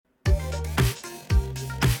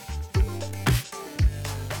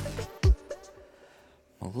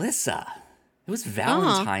Alyssa, it was Uh,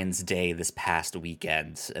 Valentine's Day this past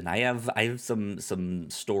weekend, and I have some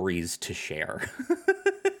stories to share.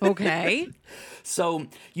 okay. So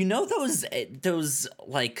you know those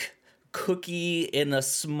like cookie in a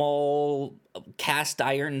small cast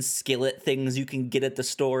iron skillet things you can get at the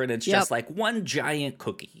store, and it's Yep. just like one giant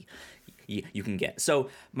cookie you can get. So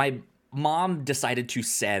my mom decided to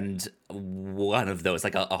send one of those,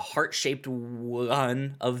 like a heart shaped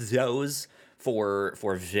one of those. For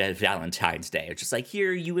Valentine's Day, it's just like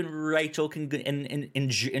here you and Rachel can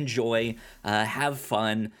enjoy, have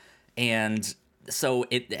fun, and so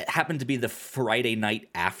it happened to be the Friday night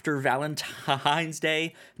after Valentine's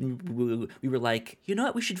Day. We were like, you know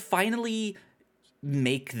what, we should finally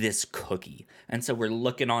make this cookie. And so we're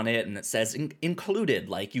looking on it and it says included,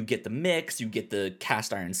 like you get the mix, you get the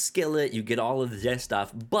cast iron skillet, you get all of this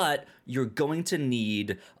stuff, but you're going to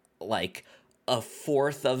need like a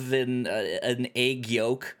fourth of an egg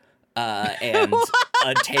yolk, and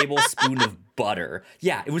a tablespoon of butter.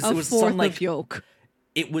 Yeah, it was A it was some fourth of like yolk.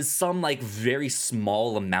 it was some like very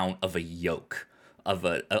small amount of a yolk of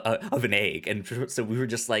an egg, and so we were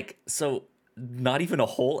just like, so not even a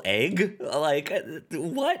whole egg? Like,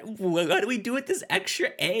 what do we do with this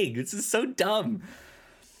extra egg? This is so dumb.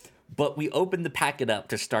 But we opened the packet up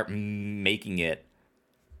to start making it,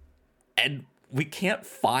 and we can't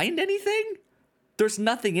find anything. There's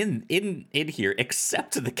nothing in here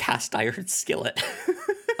except the cast iron skillet.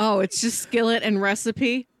 Oh, it's just skillet and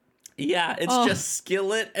recipe. Yeah, it's Oh, just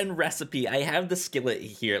skillet and recipe. I have the skillet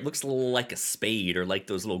here. It looks like a spade or like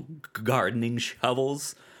those little gardening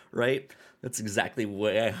shovels, right? That's exactly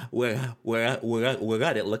what it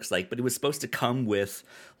looks like. But it was supposed to come with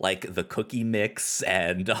like the cookie mix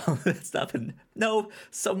and all that stuff. And no,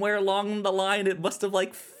 somewhere along the line, it must have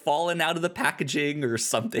like fallen out of the packaging or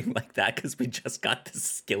something like that, because we just got the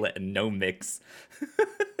skillet and no mix.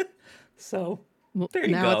 So well, there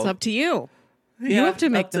you now go. it's up to you. You Yeah, have to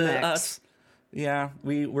make up the to mix. us. Yeah,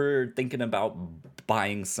 we were thinking about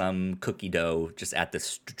buying some cookie dough just at the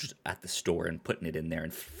store and putting it in there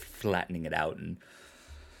and flattening it out and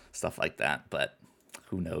stuff like that. But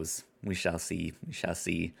who knows? We shall see. We shall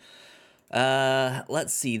see.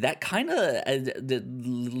 Let's see. That kind of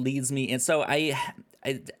leads me, and so I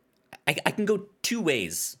I can go two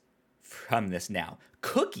ways from this now.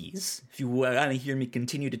 Cookies, if you want to hear me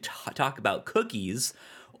continue to talk about cookies,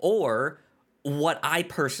 or what I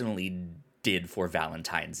personally did for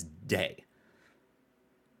Valentine's Day.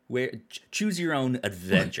 Where choose your own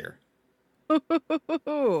adventure.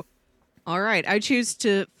 All right. I choose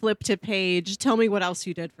to flip to Paige. Tell me what else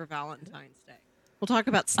you did for Valentine's Day. We'll talk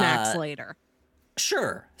about snacks later.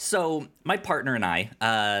 Sure. So my partner and I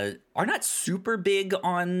are not super big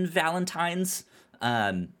on Valentine's.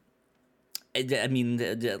 I mean,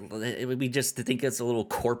 we just think it's a little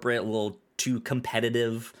corporate, a little too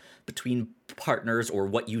competitive between partners, or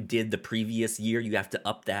what you did the previous year. You have to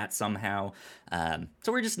up that somehow.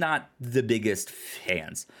 So we're just not the biggest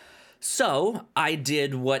fans. So I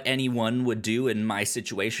did what anyone would do in my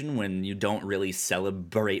situation when you don't really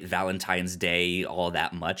celebrate Valentine's Day all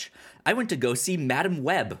that much. I went to go see Madam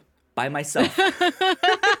Web by myself.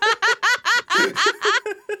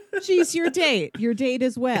 She's your date. Your date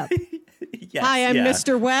is Webb. Yes, Hi, I'm yeah.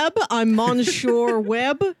 Mr. Webb. I'm Monsieur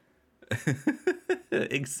Webb.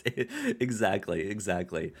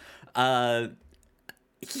 Exactly.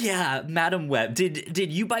 Yeah, Madam Web.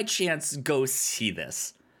 Did you by chance go see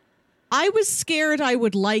this? I was scared I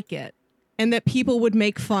would like it and that people would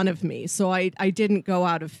make fun of me, so I didn't go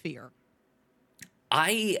out of fear.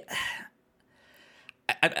 I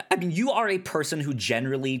mean, you are a person who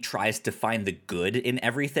generally tries to find the good in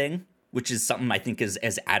everything, which is something I think is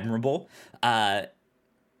admirable.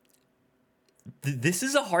 This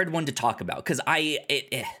is a hard one to talk about because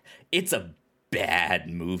it's a bad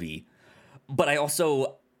movie, but I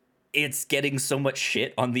also, it's getting so much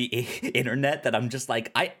shit on the internet that I'm just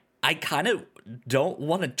like, I kind of don't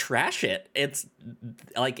want to trash it. It's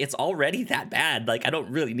like, it's already that bad. Like, I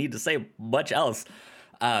don't really need to say much else.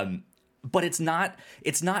 But it's not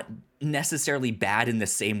necessarily bad in the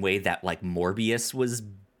same way that like Morbius was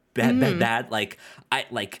bad. Like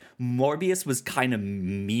Morbius was kind of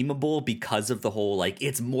memeable because of the whole like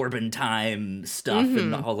it's Morbin time stuff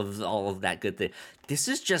and all of that good thing. This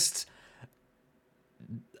is just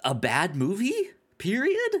a bad movie,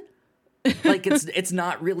 period. Like it's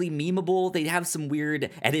not really memeable. They have some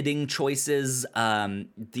weird editing choices.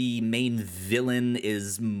 The main villain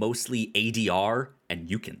is mostly ADR, and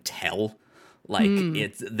you can tell. Like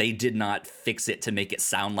they did not fix it to make it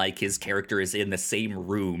sound like his character is in the same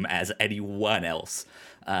room as anyone else.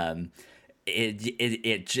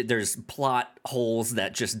 there's plot holes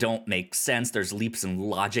that just don't make sense. There's leaps in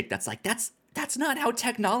logic that's like, that's not how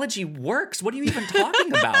technology works. What are you even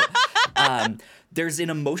talking about? There's an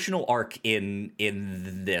emotional arc in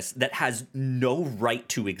this that has no right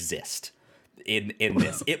to exist. In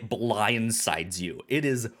this, it blindsides you. It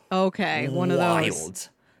is Okay, one of those.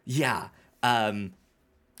 Yeah. I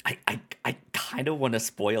kind of want to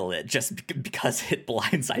spoil it just because it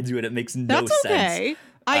blindsides you and it makes no That's okay. sense.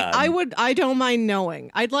 I don't mind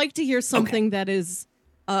knowing. I'd like to hear something that is,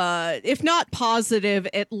 if not positive,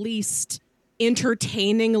 at least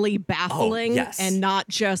entertainingly baffling yes. and not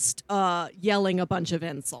just yelling a bunch of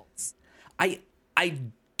insults. I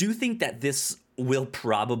do think that this will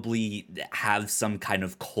probably have some kind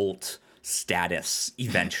of cult status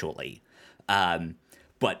eventually.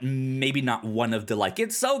 But maybe not one of the like,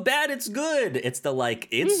 it's so bad, it's good. It's the like,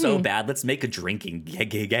 it's so bad, let's make a drinking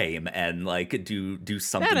game and like do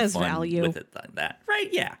something fun value with it like that. Right,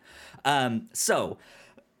 yeah. So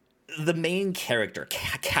the main character,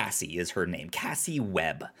 Cassie is her name, Cassie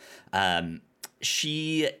Webb.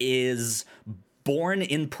 She is born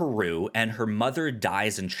in Peru, and her mother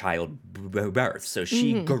dies in childbirth. So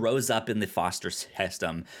she grows up in the foster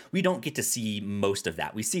system. We don't get to see most of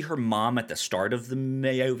that. We see her mom at the start of the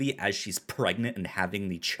movie as she's pregnant and having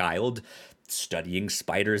the child, studying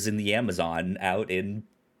spiders in the Amazon out in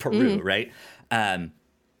Peru, right? And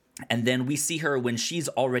then we see her when she's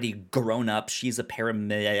already grown up. She's a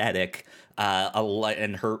paramedic,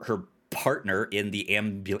 and her partner in the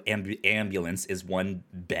ambulance is one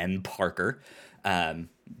Ben Parker,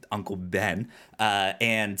 Uncle Ben.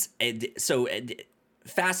 So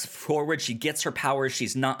fast forward, she gets her powers.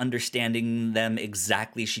 She's not understanding them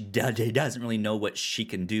exactly. She doesn't really know what she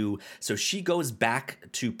can do. So she goes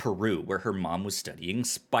back to Peru, where her mom was studying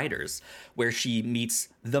spiders, where she meets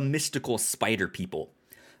the mystical spider people.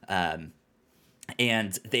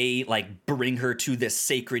 And they like bring her to this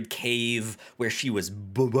sacred cave where she was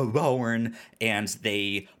born, and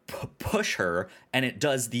they push her, and it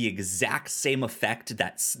does the exact same effect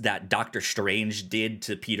that Doctor Strange did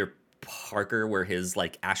to Peter Parker, where his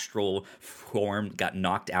like astral form got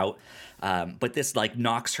knocked out. But this like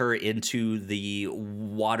knocks her into the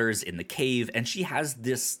waters in the cave, and she has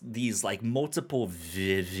these like multiple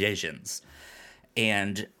visions,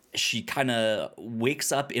 and she kind of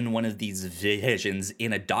wakes up in one of these visions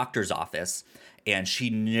in a doctor's office, and she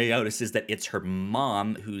notices that it's her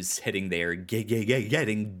mom who's sitting there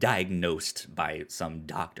getting diagnosed by some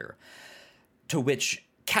doctor. To which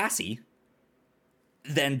Cassie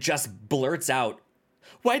then just blurts out,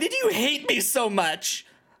 "Why did you hate me so much?"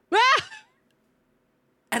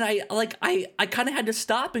 And I kind of had to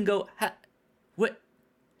stop and go, "What?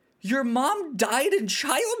 Your mom died in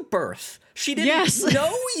childbirth. She didn't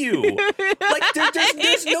know you. Like,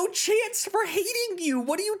 there's no chance for hating you.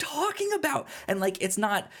 What are you talking about?" And like, it's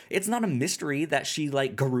not a mystery that she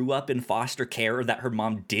like grew up in foster care, or that her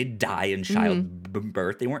mom did die in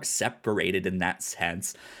childbirth. They weren't separated in that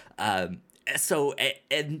sense. So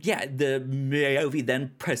the movie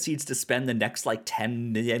then proceeds to spend the next like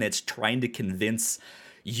 10 minutes trying to convince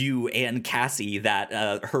you and Cassie that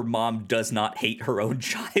her mom does not hate her own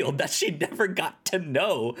child, that she never got to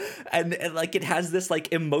know. And like, it has this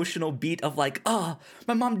like emotional beat of like, oh,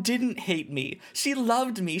 my mom didn't hate me. She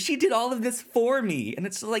loved me. She did all of this for me. And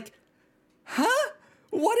it's like, huh?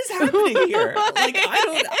 What is happening here? Like,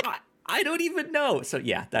 I don't even know. So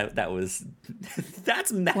yeah, that was,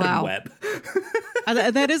 that's Madam Web.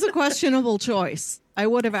 That is a questionable choice. I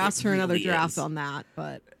would have asked for another really draft is. On that,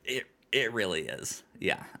 but it really is.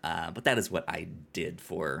 Yeah. But that is what I did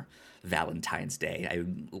for Valentine's Day. I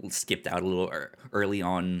skipped out a little early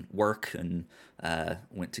on work and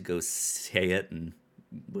went to go say it, and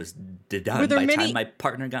was done by the time my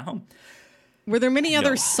partner got home. Were there many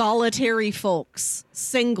other solitary folks,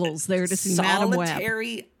 singles there to see Madam Web?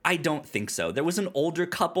 Solitary? I don't think so. There was an older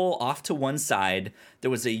couple off to one side. There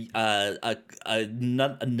was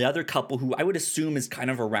another couple who I would assume is kind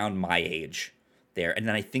of around my age there. And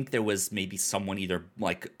then I think there was maybe someone either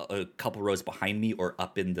like a couple rows behind me or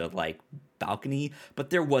up in the like balcony, but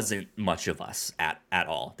there wasn't much of us at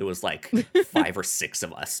all. There was like 5 or 6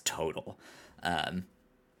 of us total.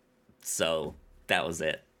 So that was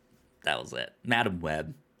it. That was it. Madam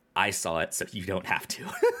Web. I saw it, so you don't have to.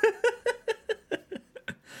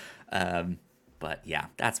 But yeah,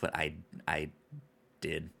 that's what I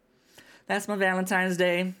did. That's my Valentine's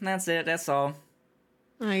Day. That's it. That's all.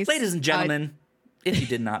 Nice. Ladies and gentlemen, if you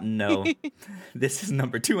did not know, this is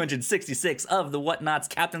number 266 of the Whatnots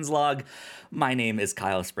Captain's Log. My name is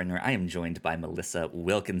Kyle Springer. I am joined by Melissa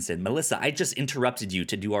Wilkinson. Melissa, I just interrupted you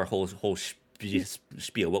to do our whole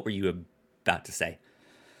spiel. What were you about to say.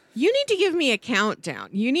 You need to give me a countdown.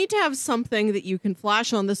 You need to have something that you can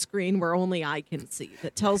flash on the screen where only I can see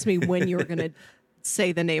that tells me when you're going to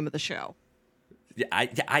say the name of the show.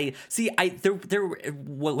 I see.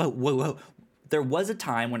 There was a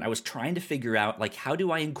time when I was trying to figure out, like, how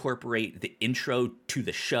do I incorporate the intro to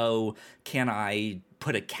the show? Can I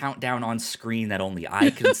put a countdown on screen that only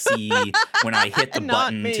I can see when I hit the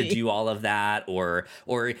button to do all of that? Or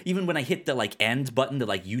even when I hit the, like, end button, the,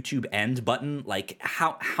 like, YouTube end button, like,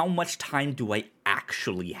 how much time do I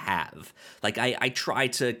actually have? Like, I try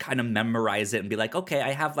to kind of memorize it and be like, okay,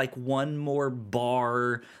 I have, like, one more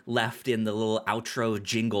bar left in the little outro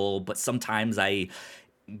jingle, but sometimes I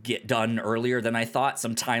get done earlier than I thought.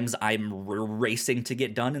 Sometimes I'm racing to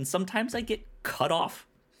get done, and sometimes I get cut off.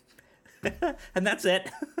 And that's it.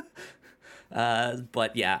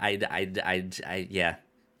 But yeah, yeah.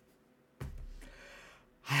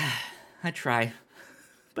 I try,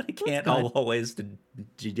 but I can't always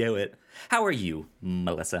do it. How are you,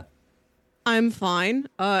 Melissa? I'm fine.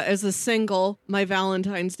 As a single, my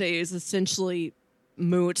Valentine's Day is essentially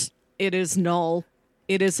moot. It is null.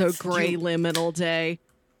 It is a gray liminal day.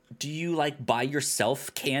 Do you, like, buy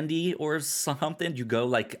yourself candy or something? Do you go,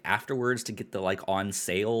 like, afterwards to get the, like, on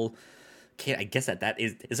sale? I guess that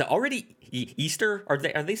is it already Easter? Are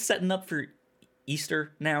they setting up for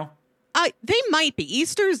Easter now? They might be.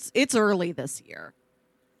 It's early this year.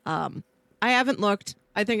 I haven't looked.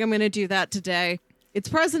 I think I'm going to do that today. It's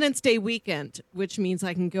President's Day weekend, which means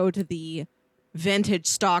I can go to the vintage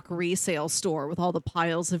stock resale store with all the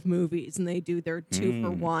piles of movies, and they do their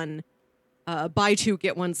 2-for-1. Buy two,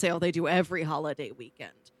 get one sale. They do every holiday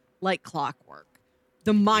weekend, like clockwork.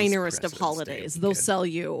 The minorest of holidays, they'll sell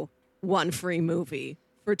you one free movie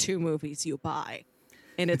for 2 movies you buy.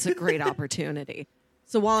 And it's a great opportunity.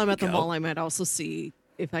 So while I'm at the mall, I might also see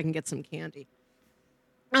if I can get some candy.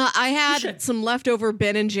 I had some leftover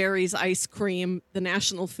Ben & Jerry's ice cream, the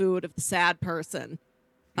national food of the sad person.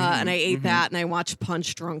 And I ate that, and I watched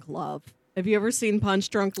Punch Drunk Love. Have you ever seen Punch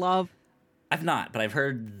Drunk Love? I've not, but I've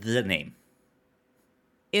heard the name.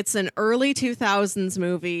 It's an early 2000s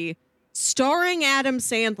movie starring Adam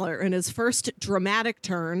Sandler in his first dramatic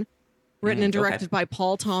turn, written and directed by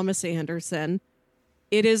Paul Thomas Anderson.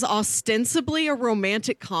 It is ostensibly a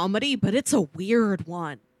romantic comedy, but it's a weird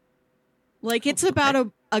one. Like, it's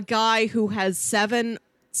about a guy who has 7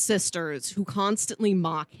 sisters who constantly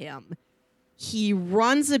mock him. He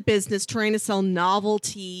runs a business trying to sell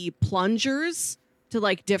novelty plungers to,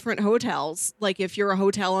 like, different hotels. Like, if you're a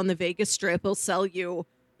hotel on the Vegas Strip, he'll sell you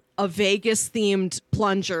a Vegas-themed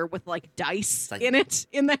plunger with, like, dice in it,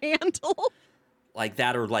 in the handle. Like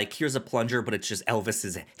that, or like, here's a plunger, but it's just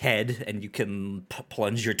Elvis's head, and you can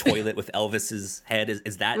plunge your toilet with Elvis's head.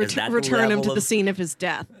 Is that return him to the scene of his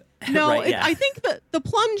death? No, right, yeah. I think that the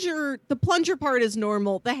plunger part is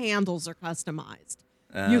normal. The handles are customized.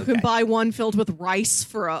 You can buy one filled with rice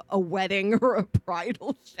for a wedding or a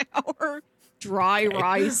bridal shower. Dry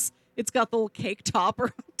rice. It's got the little cake topper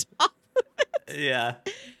on top of it.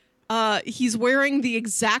 Yeah. He's wearing the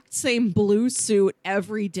exact same blue suit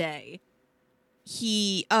every day.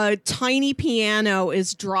 A tiny piano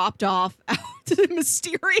is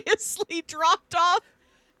mysteriously dropped off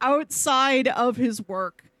outside of his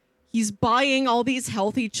work. He's buying all these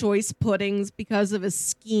healthy choice puddings because of a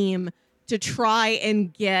scheme to try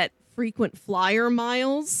and get frequent flyer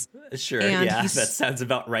miles. Sure, yeah, that sounds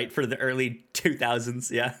about right for the early 2000s,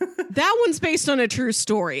 yeah. That one's based on a true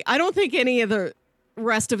story. I don't think any of the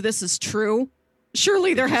rest of this is true.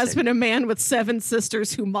 Surely there has been a man with 7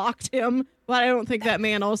 sisters who mocked him, but I don't think that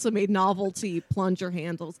man also made novelty plunger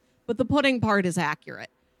handles. But the pudding part is accurate.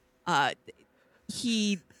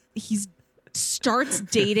 He starts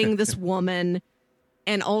dating this woman,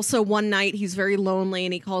 and also one night he's very lonely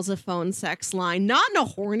and he calls a phone sex line, not in a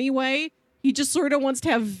horny way. He just sort of wants to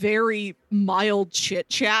have very mild chit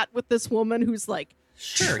chat with this woman who's like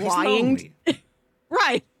trying.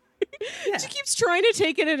 Right. Yeah. She keeps trying to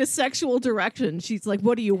take it in a sexual direction. She's like,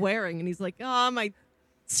 "What are you wearing?" And he's like, "Oh, my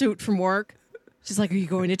suit from work." She's like, "Are you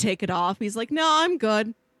going to take it off?" He's like, "No, I'm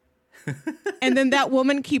good." And then that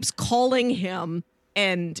woman keeps calling him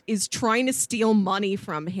and is trying to steal money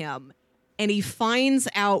from him. And he finds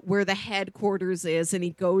out where the headquarters is, and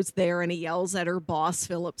he goes there and he yells at her boss,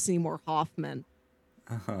 Philip Seymour Hoffman.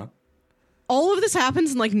 Uh-huh. All of this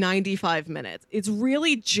happens in like 95 minutes. It's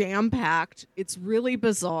really jam-packed. It's really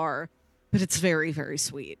bizarre, but it's very, very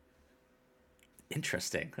sweet.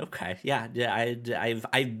 Interesting. Okay. Yeah.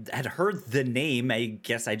 I had heard the name. I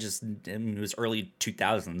guess it was early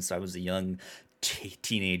 2000s, so I was a young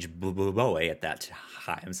teenage boy at that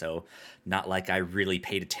time. So not like I really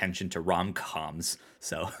paid attention to rom-coms.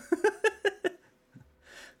 So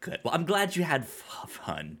Good. Well, I'm glad you had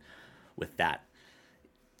fun with that.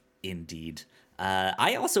 Indeed.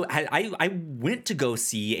 I also I went to go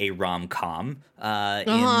see a rom-com in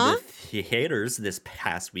the theaters this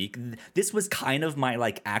past week. This was kind of my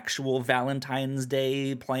like actual Valentine's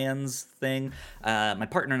Day plans thing. My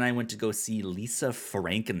partner and I went to go see Lisa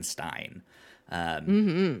Frankenstein.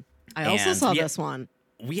 I also saw this one.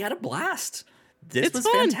 We had a blast. This was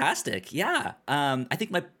fun. fantastic. Yeah. I think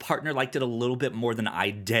my partner liked it a little bit more than I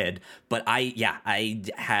did, but I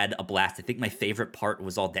had a blast. I think my favorite part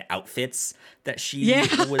was all the outfits that she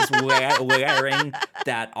was wearing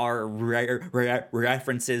that are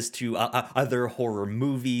references to other horror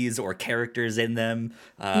movies or characters in them.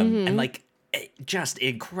 And like, just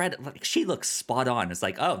incredible. Like, she looks spot on. It's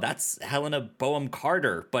like, oh, that's Helena Bonham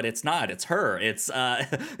Carter, but it's not. It's her. It's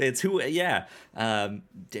it's who. Yeah,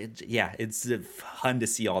 It's fun to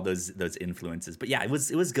see all those influences. But yeah, it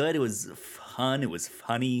was good. It was fun. It was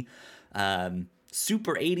funny.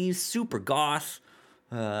 Super 80s, super goth,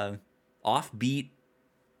 offbeat.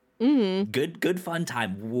 Good fun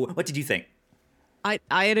time. What did you think? I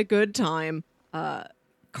had a good time.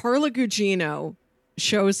 Carla Gugino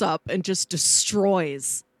shows up and just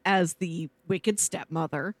destroys as the wicked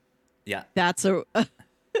stepmother. Yeah. That's a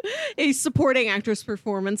supporting actress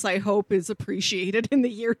performance I hope is appreciated in the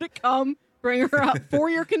year to come. Bring her up for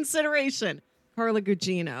your consideration. Carla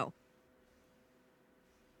Gugino.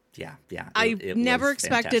 Yeah. I never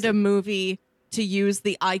expected a movie to use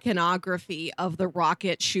the iconography of the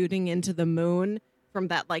rocket shooting into the moon from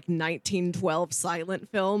that like 1912 silent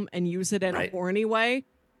film and use it in a horny way.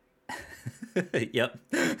 Yep.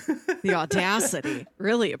 The audacity.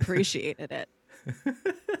 Really appreciated it.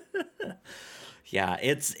 Yeah,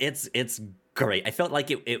 it's great. I felt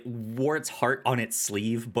like it wore its heart on its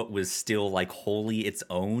sleeve, but was still like wholly its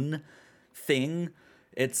own thing.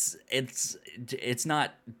 It's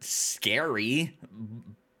not scary,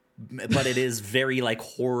 but it is very like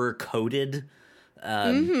horror coded.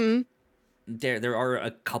 There are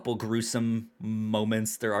a couple gruesome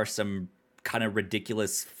moments. There are some kind of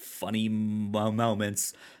ridiculous, funny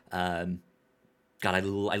moments. God, I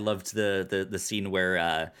loved the scene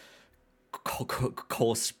where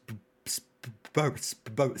Cole Sprous's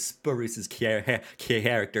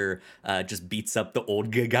character just beats up the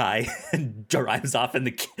old guy and drives off, and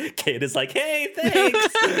the kid is like, "Hey, thanks,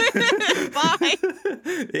 bye."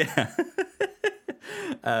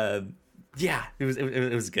 Yeah,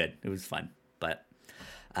 it was good. It was fun, but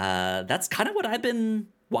that's kind of what I've been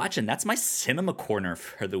watching. That's my cinema corner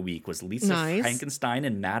for the week. Was Lisa Frankenstein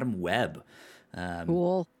and Madam Web.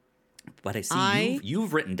 Cool. But I see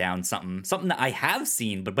you've written down something that I have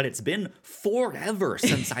seen, but it's been forever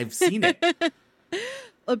since I've seen it.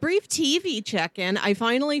 A brief TV check-in. I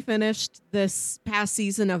finally finished this past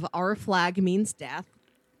season of Our Flag Means Death,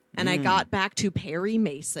 and I got back to Perry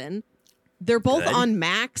Mason. They're both on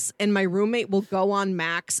Max, and my roommate will go on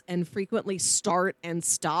Max and frequently start and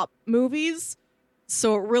stop movies.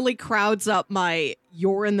 So it really crowds up my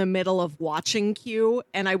you're in the middle of watching queue,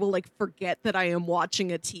 and I will like forget that I am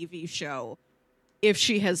watching a TV show if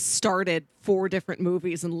she has started 4 different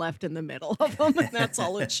movies and left in the middle of them, and that's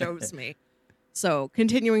all it shows me. So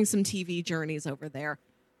continuing some TV journeys over there.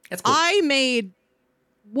 That's cool. I made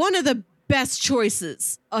one of the best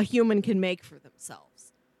choices a human can make for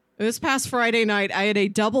themselves. This past Friday night, I had a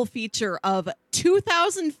double feature of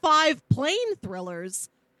 2005 plane thrillers,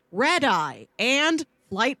 Red Eye and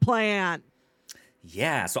Flight Plan.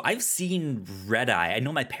 Yeah, so I've seen Red Eye. I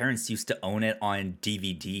know my parents used to own it on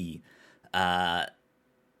DVD. And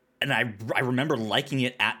I remember liking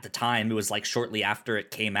it at the time. It was like shortly after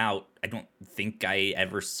it came out. I don't think I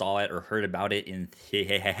ever saw it or heard about it in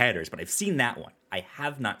theaters, but I've seen that one. I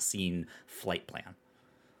have not seen Flight Plan.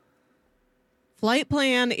 Flight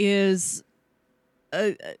Plan is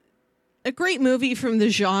a great movie from the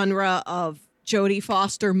genre of Jodie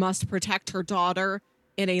Foster must protect her daughter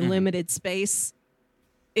in a limited space.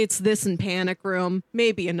 It's this and Panic Room,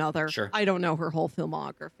 maybe another. Sure. I don't know her whole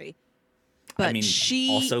filmography. But I mean, she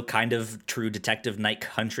also kind of True Detective Night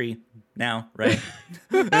Country now, right?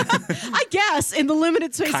 I guess in the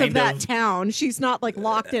limited space of that town, she's not like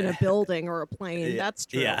locked in a building or a plane. That's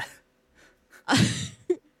true. Yeah.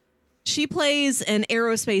 She plays an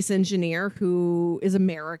aerospace engineer who is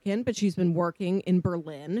American, but she's been working in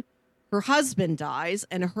Berlin. Her husband dies,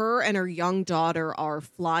 and her young daughter are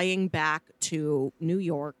flying back to New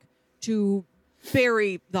York to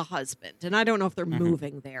bury the husband. And I don't know if they're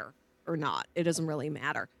moving there or not. It doesn't really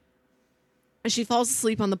matter. And she falls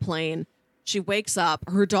asleep on the plane. She wakes up.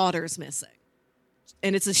 Her daughter's missing.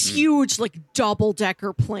 And it's a huge, like,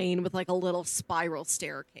 double-decker plane with, like, a little spiral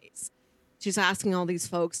staircase. she's asking all these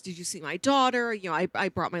folks, did you see my daughter? I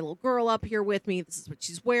brought my little girl up here with me. This is what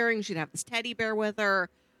she's wearing. She'd have this teddy bear with her.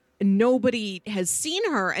 And nobody has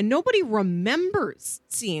seen her, and nobody remembers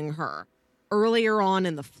seeing her earlier on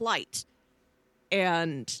in the flight.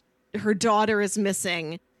 And her daughter is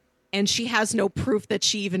missing, and she has no proof that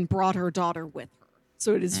she even brought her daughter with her.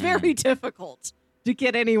 So it is very difficult to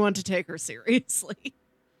get anyone to take her seriously.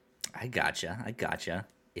 I gotcha.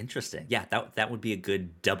 Interesting. Yeah, that would be a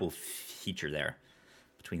good double feature there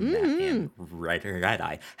between that and Red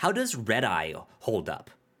Eye. How does Red Eye hold up?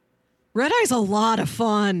 Red Eye's a lot of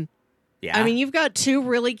fun. Yeah. I mean, you've got two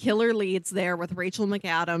really killer leads there with Rachel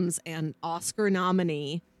McAdams and Oscar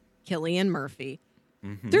nominee Cillian Murphy.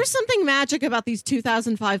 There's something magic about these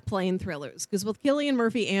 2005 plane thrillers, because both Cillian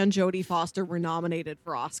Murphy and Jodie Foster were nominated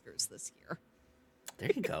for Oscars this year. There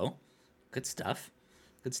you go. Good stuff.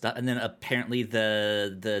 And then apparently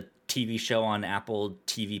the TV show on Apple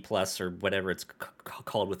TV Plus or whatever it's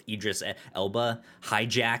called with Idris Elba,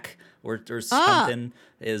 Hijack or something,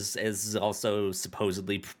 is also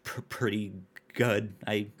supposedly pretty good.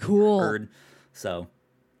 I heard. So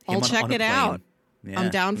I'll check it out. Yeah, I'm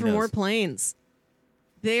down for more planes.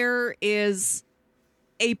 There is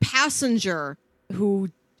a passenger who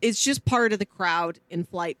is just part of the crowd in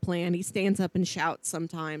Flight Plan. He stands up and shouts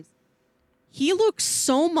sometimes. He looks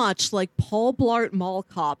so much like Paul Blart Mall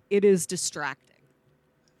Cop. It is distracting.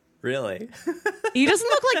 Really? He doesn't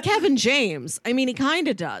look like Kevin James. I mean, he kind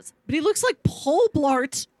of does. But he looks like Paul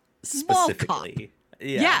Blart Mall Cop. Yeah.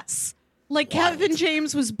 Yes. Like Wild. Kevin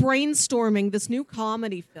James was brainstorming this new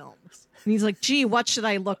comedy film. And he's like, gee, what should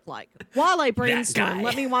I look like? While I brainstorm,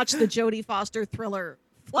 let me watch the Jodie Foster thriller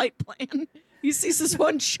Flight Plan. He sees this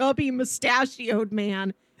one chubby, mustachioed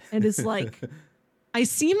man and is like, I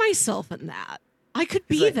see myself in that. I could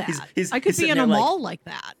be that. I could be in a mall like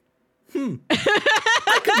that. I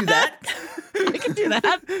could do that. I could do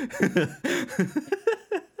that.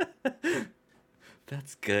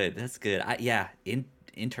 That's good.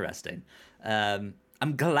 Interesting. I'm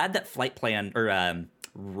glad that Flight Plan or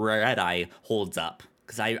Red Eye holds up,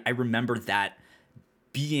 because I remember that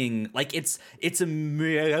being like it's a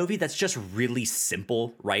movie that's just really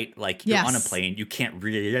simple, right? Like you're on a plane, you can't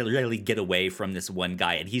really get away from this one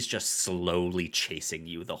guy, and he's just slowly chasing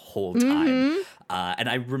you the whole time. And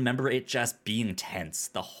I remember it just being tense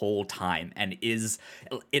the whole time, and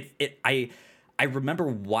I remember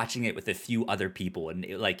watching it with a few other people, and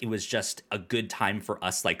it was just a good time for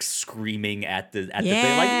us, like screaming at the thing, like,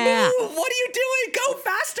 move! What are you doing? Go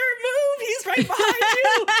faster! Move! He's right behind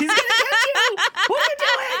you! He's gonna get you! What are you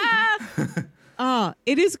doing?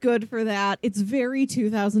 It is good for that. It's very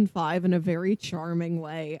 2005 in a very charming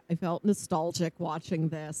way. I felt nostalgic watching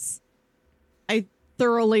this. I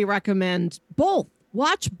thoroughly recommend both.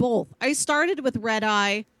 Watch both. I started with Red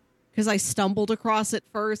Eye because I stumbled across it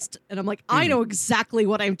first, and I'm like, I know exactly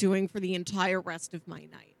what I'm doing for the entire rest of my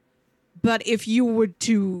night. But if you were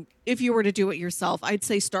to do it yourself, I'd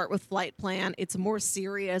say start with Flight Plan. It's more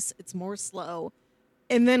serious, it's more slow,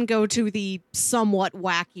 and then go to the somewhat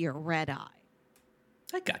wackier Red Eye.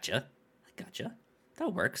 I gotcha.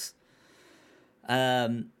 That works.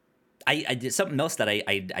 I did something else that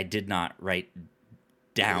I did not write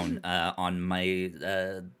down on my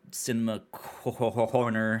cinema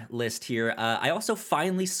corner list here. I also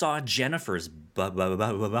finally saw Jennifer's Body.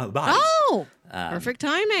 Oh, perfect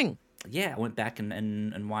timing. Yeah, I went back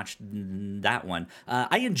and watched that one.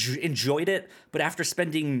 I enjoyed it, but after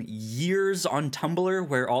spending years on Tumblr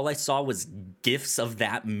where all I saw was GIFs of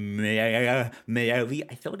that movie, I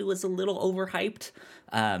felt it was a little overhyped.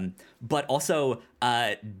 But also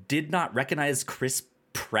did not recognize Chris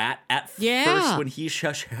Pratt at first when he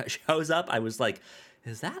shows up. I was like,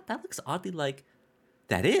 that looks oddly like...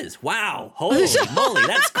 That is. Wow. Holy moly,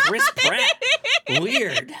 that's Chris Pratt.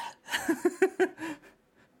 Weird.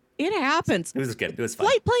 It happens. It was good. It was fun.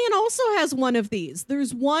 Flight Plan also has one of these.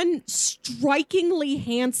 There's one strikingly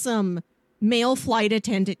handsome male flight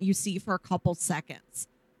attendant you see for a couple seconds.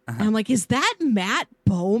 And I'm like, is that Matt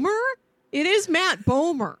Bomer? It is Matt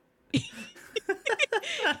Bomer.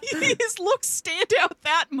 His looks stand out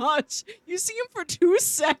that much. You see him for 2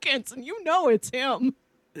 seconds and you know it's him.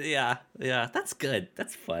 Yeah. That's good.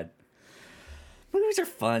 That's fun. Movies are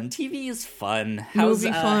fun. TV is fun.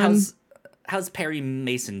 How's Perry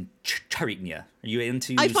Mason treating you? Are you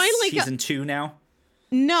into season 2 now?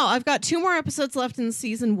 No, I've got 2 more episodes left in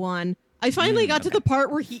season 1. I finally got to the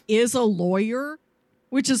part where he is a lawyer,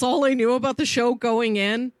 which is all I knew about the show going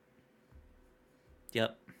in.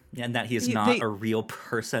 Yep. And that he is not a real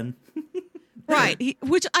person. Right.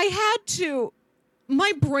 Which I had to...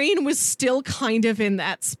 My brain was still kind of in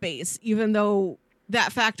that space, even though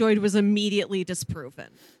that factoid was immediately disproven.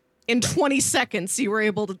 In 20 seconds, you were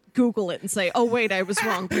able to Google it and say, oh, wait, I was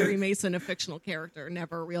wrong. Perry Mason, a fictional character,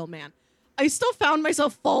 never a real man. I still found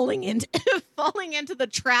myself falling into the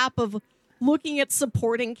trap of looking at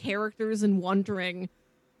supporting characters and wondering,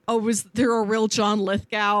 oh, was there a real John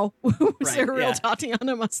Lithgow? Was there a real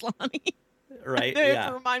Tatiana Maslany? Right, I have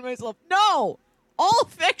to remind myself, no, all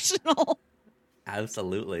fictional.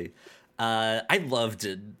 Absolutely. I loved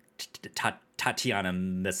Tatiana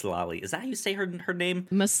Maslany. Is that how you say her name?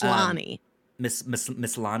 Maslany. Miss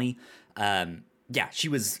Maslany. Yeah, she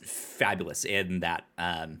was fabulous in that,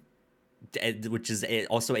 which is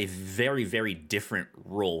also a very, very different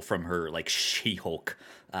role from her like She-Hulk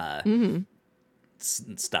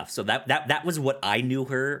stuff. So that was what I knew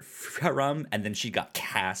her from, and then she got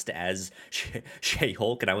cast as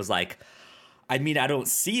She-Hulk, and I was like, I mean, I don't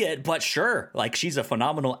see it, but sure. Like, she's a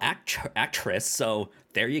phenomenal actress, so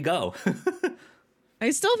there you go.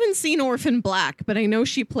 I still haven't seen Orphan Black, but I know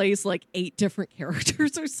she plays like 8 different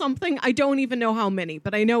characters or something. I don't even know how many,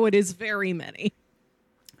 but I know it is very many.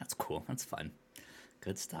 That's cool. That's fun.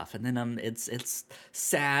 Good stuff. And then it's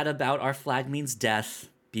sad about Our Flag Means Death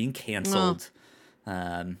being canceled.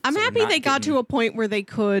 I'm happy they got to a point where they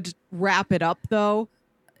could wrap it up, though.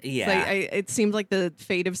 Yeah. It seemed like the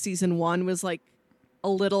fate of season 1 was like a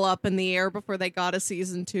little up in the air before they got a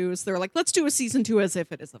season 2. So they're like, let's do a season 2 as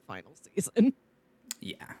if it is the final season.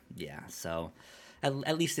 Yeah. So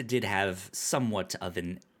at least it did have somewhat of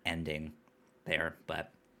an ending there.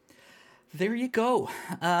 But there you go.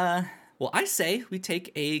 Well, I say we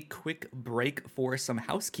take a quick break for some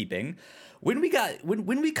housekeeping. When we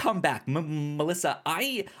come back, Melissa,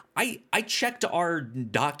 I checked our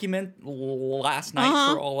document last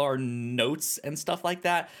night for all our notes and stuff like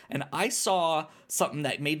that, and I saw something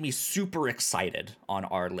that made me super excited on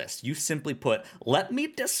our list. You simply put, "Let me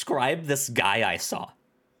describe this guy I saw."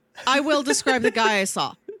 I will describe the guy I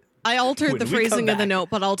saw. I altered the phrasing of the note,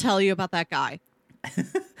 but I'll tell you about that guy.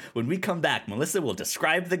 When we come back, Melissa will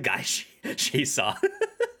describe the guy she saw.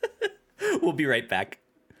 We'll be right back.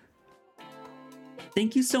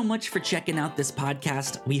 Thank you so much for checking out this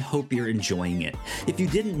podcast. We hope you're enjoying it. If you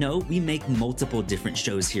didn't know, we make multiple different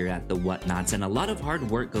shows here at The Whatnots, and a lot of hard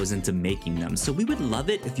work goes into making them, so we would love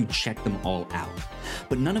it if you check them all out.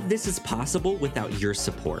 But none of this is possible without your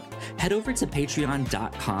support. Head over to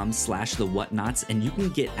patreon.com/thewhatnots, and you can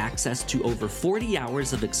get access to over 40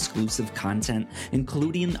 hours of exclusive content,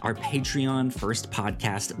 including our Patreon first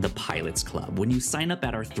podcast, The Pilots Club, when you sign up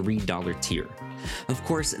at our $3 tier. Of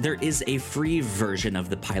course, there is a free version of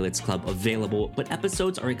the Pilots Club available, but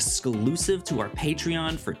episodes are exclusive to our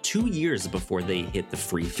Patreon for 2 years before they hit the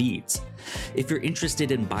free feeds. If you're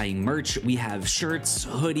interested in buying merch, we have shirts,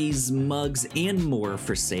 hoodies, mugs, and more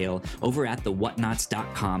for sale over at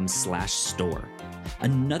thewhatnots.com/store.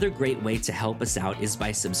 Another great way to help us out is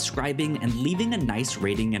by subscribing and leaving a nice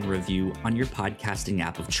rating and review on your podcasting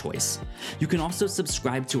app of choice. You can also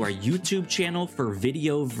subscribe to our YouTube channel for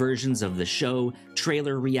video versions of the show,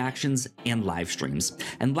 trailer reactions, and live streams.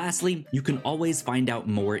 And lastly, you can always find out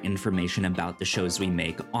more information about the shows we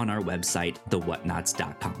make on our website,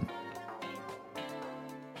 thewhatnots.com.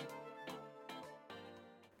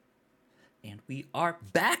 And we are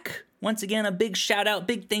back. Once again, a big shout out,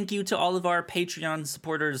 big thank you to all of our Patreon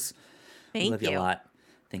supporters. Thank we love you a lot.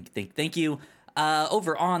 Thank you.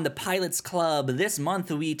 Over on the Pilots Club this month,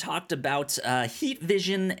 we talked about Heat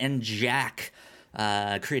Vision and Jack,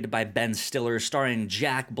 created by Ben Stiller, starring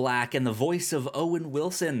Jack Black and the voice of Owen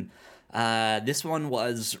Wilson. This one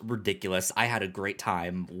was ridiculous. I had a great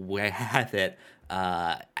time with it.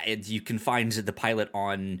 And you can find the pilot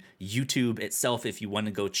on YouTube itself if you want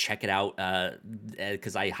to go check it out,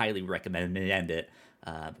 because I highly recommend it.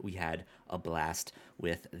 We had a blast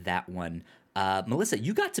with that one. Melissa,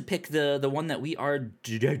 you got to pick the one that we are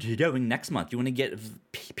doing next month. You want to give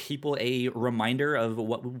people a reminder of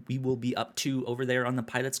what we will be up to over there on the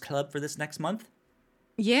Pilots Club for this next month?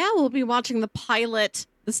 Yeah, we'll be watching the pilot,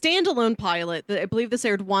 the standalone pilot. I believe this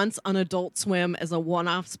aired once on Adult Swim as a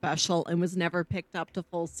one-off special and was never picked up to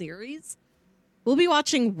full series. We'll be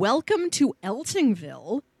watching Welcome to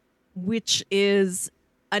Eltingville, which is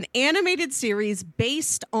an animated series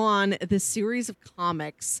based on the series of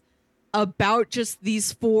comics about just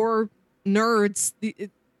these 4 nerds,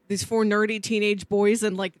 these 4 nerdy teenage boys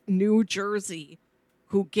in like New Jersey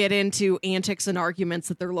who get into antics and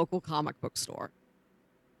arguments at their local comic book store.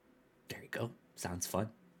 There you go. Sounds fun.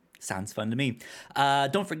 Sounds fun to me.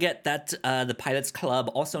 Don't forget that the Pilots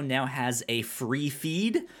Club also now has a free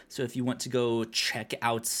feed. So if you want to go check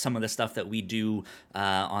out some of the stuff that we do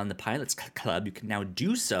on the Pilots Club, you can now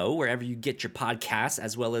do so wherever you get your podcasts,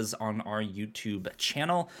 as well as on our YouTube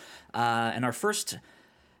channel. And our first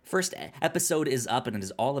episode is up, and it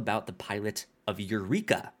is all about the pilot of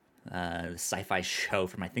Eureka, the sci-fi show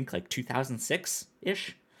from I think like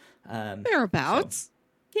 2006-ish. Thereabouts.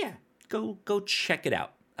 So, yeah, go check it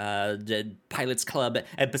out. The Pilots Club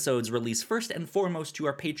episodes release first and foremost to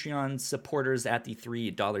our Patreon supporters at the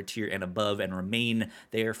 $3 tier and above, and remain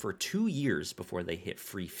there for 2 years before they hit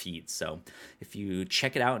free feeds. So if you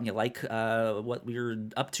check it out and you like what we're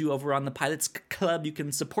up to over on the Pilots Club, you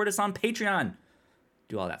can support us on Patreon.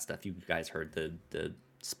 Do all that stuff. You guys heard the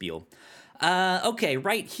spiel. Okay,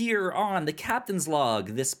 right here on the Captain's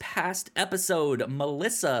Log, this past episode,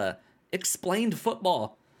 Melissa explained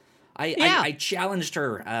football. I challenged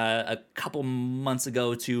her a couple months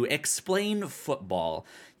ago to explain football.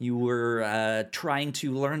 You were trying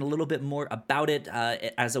to learn a little bit more about it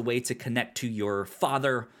as a way to connect to your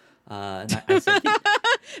father. And I said,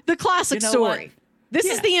 the classic story. What? This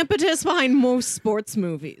is the impetus behind most sports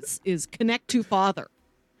movies, is connect to father.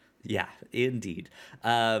 Yeah, indeed.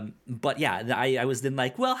 But yeah, I was then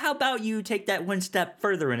like, well, how about you take that one step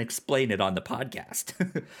further and explain it on the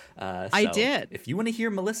podcast? I did. If you want to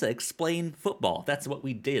hear Melissa explain football, that's what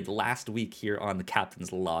we did last week here on the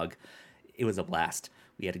Captain's Log. It was a blast.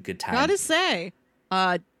 We had a good time. Gotta say,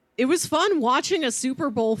 it was fun watching a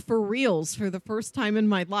Super Bowl for reals for the first time in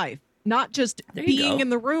my life. Not just being in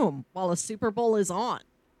the room while a Super Bowl is on.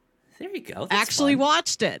 There you go. That's actually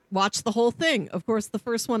fun. Watched the whole thing. Of course, the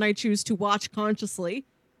first one I choose to watch consciously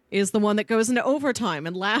is the one that goes into overtime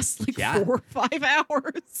and lasts like 4 or 5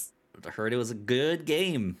 hours. I heard it was a good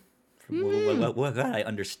game. From what I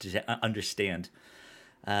understand.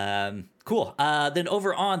 Cool. Then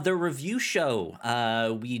over on the review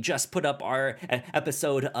show, we just put up our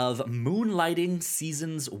episode of Moonlighting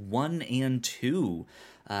Seasons 1 and 2.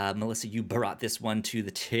 Melissa, you brought this one to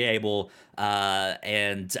the table,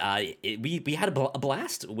 and we had a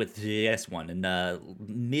blast with this one. And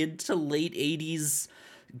mid to late 80s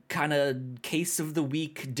kind of case of the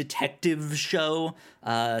week detective show,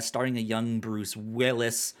 starring a young Bruce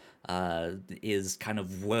Willis, is kind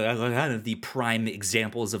of one of the prime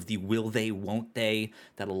examples of the will they, won't they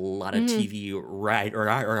that a lot of TV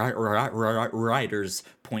writers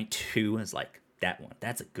point to as like, that one.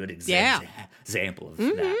 That's a good example of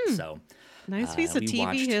that. So nice piece of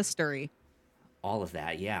TV history. All of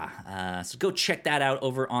that, yeah. So go check that out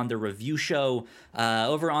over on the review show.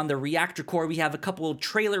 Over on the Reactor Core, we have a couple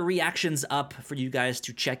trailer reactions up for you guys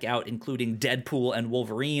to check out, including Deadpool and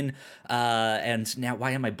Wolverine. And now,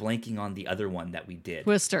 why am I blanking on the other one that we did?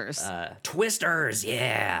 Twisters. Twisters,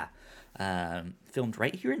 yeah. Filmed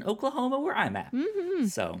right here in Oklahoma, where I'm at.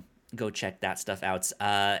 So go check that stuff out.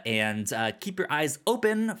 And keep your eyes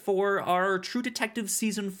open for our True Detective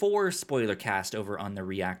Season 4 spoiler cast over on the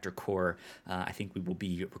Reactor Core. I think we will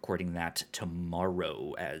be recording that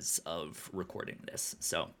tomorrow as of recording this.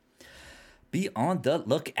 So be on the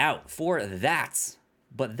lookout for that.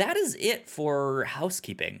 But that is it for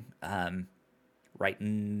housekeeping right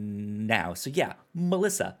now. So yeah,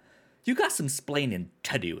 Melissa, you got some splaining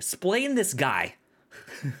to do. Splain this guy.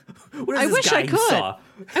 I wish I could.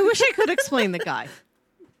 I wish I could explain the guy.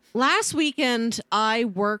 Last weekend, I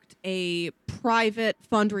worked a private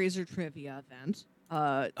fundraiser trivia event.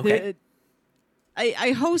 Okay.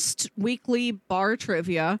 I host weekly bar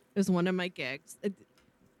trivia is one of my gigs.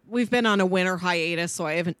 We've been on a winter hiatus, so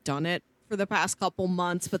I haven't done it for the past couple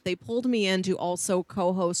months, but they pulled me in to also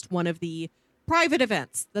co-host one of the private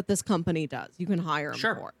events that this company does. You can hire them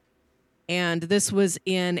for. And this was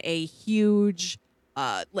in a huge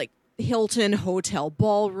like Hilton hotel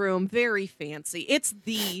ballroom, very fancy. It's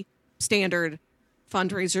the standard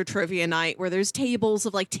fundraiser trivia night where there's tables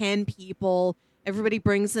of like 10 people. Everybody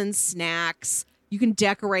brings in snacks. You can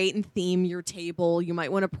decorate and theme your table. You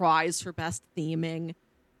might win a prize for best theming.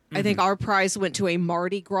 I think our prize went to a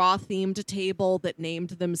Mardi Gras themed table that named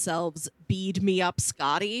themselves Bead Me Up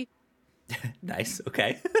Scotty. Nice.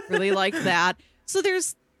 Okay. Really like that. So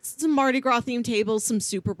there's some Mardi Gras themed tables, some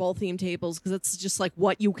Super Bowl themed tables, because it's just like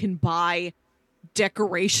what you can buy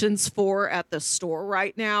decorations for at the store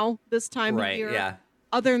right now this time of year. Yeah.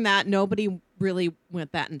 Other than that, nobody really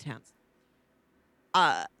went that intense.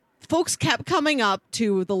 Folks kept coming up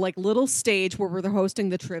to the like little stage where we're hosting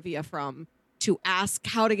the trivia from to ask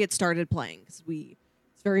how to get started playing. Because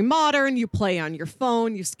it's very modern. You play on your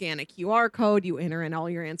phone, you scan a QR code, you enter in all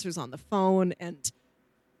your answers on the phone, and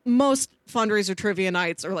most fundraiser trivia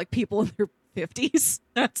nights are like people in their 50s.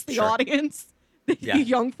 That's the Sure. audience. The Yeah.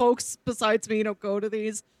 young folks besides me don't go to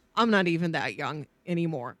these. I'm not even that young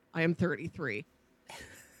anymore. I am 33.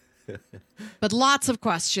 But lots of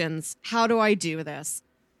questions. How do I do this?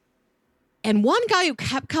 And one guy who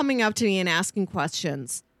kept coming up to me and asking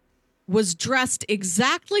questions was dressed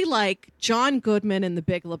exactly like John Goodman in The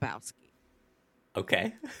Big Lebowski.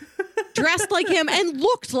 Okay. Dressed like him and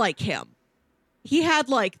looked like him. He had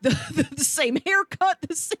like the same haircut,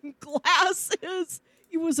 the same glasses.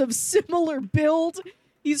 He was of similar build.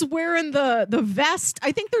 He's wearing the vest.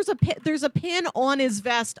 I think there's a pin on his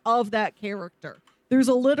vest of that character. There's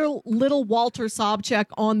a little Walter Sobchak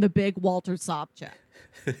on the big Walter Sobchak.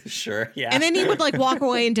 Sure, yeah. And then he would like walk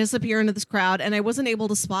away and disappear into this crowd, and I wasn't able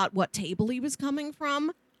to spot what table he was coming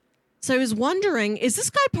from. So I was wondering, is this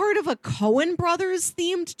guy part of a Coen Brothers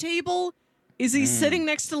themed table? Is he sitting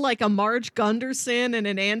next to like a Marge Gunderson and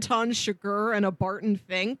an Anton Chigurh and a Barton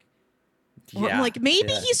Fink? Or Yeah, like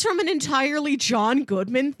maybe he's from an entirely John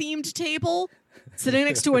Goodman themed table, sitting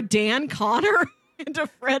next to a Dan Connor and a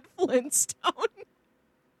Fred Flintstone.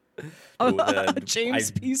 A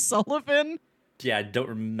James P. Sullivan. Yeah, I don't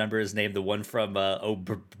remember his name. The one from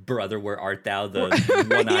Brother, Where Art Thou? The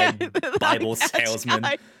one-eyed Bible salesman.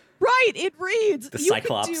 Guy. Right, it reads. The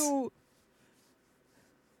Cyclops.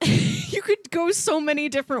 You could go so many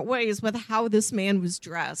different ways with how this man was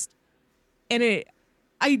dressed. And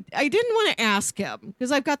I didn't want to ask him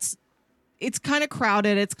because it's kind of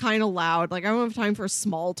crowded. It's kind of loud. Like, I don't have time for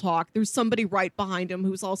small talk. There's somebody right behind him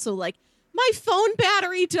who's also like, my phone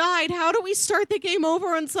battery died. How do we start the game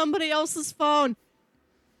over on somebody else's phone?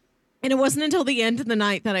 And it wasn't until the end of the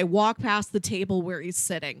night that I walked past the table where he's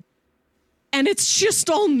sitting. And it's just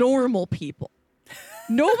all normal people.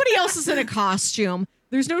 Nobody else is in a costume.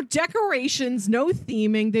 There's no decorations, no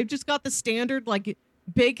theming. They've just got the standard, like,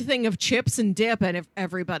 big thing of chips and dip and if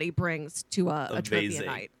everybody brings to a trivia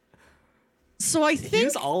night. So I think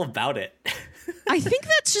he's all about it. I think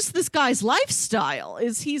that's just this guy's lifestyle.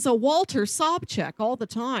 Is he's a Walter Sobchak all the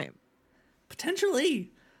time?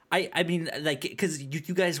 Potentially. I mean, like, because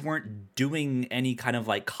you guys weren't doing any kind of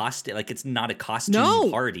like costume, like it's not a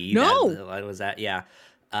costume party. No, that was that. Yeah.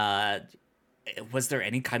 Was there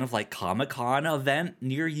any kind of like Comic-Con event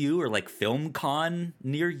near you or like Film Con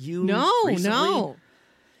near you? Recently? No.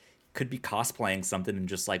 Could be cosplaying something and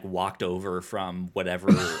just like walked over from whatever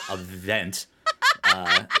event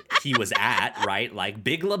he was at, right? Like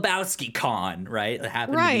Big Lebowski Con, right? It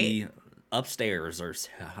happened to be upstairs or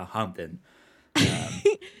something.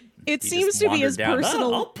 It seems to be his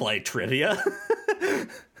personal. I'll play trivia.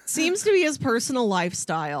 Seems to be his personal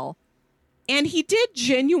lifestyle, and he did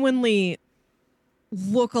genuinely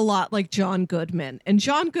look a lot like John Goodman, and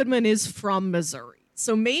John Goodman is from Missouri,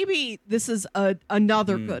 so maybe this is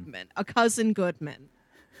another Goodman, a cousin Goodman,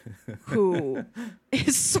 who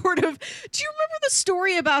is sort of. Do you remember the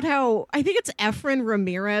story about how I think it's Efren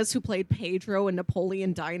Ramirez who played Pedro in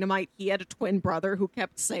Napoleon Dynamite? He had a twin brother who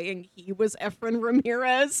kept saying he was Efren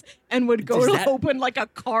Ramirez and would go to open like a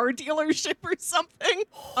car dealership or something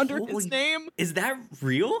under his name. Is that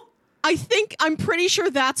real? I'm pretty sure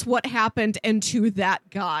that's what happened and to that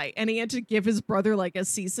guy. And he had to give his brother like a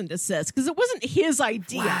cease and desist because it wasn't his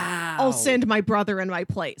idea. Wow. I'll send my brother in my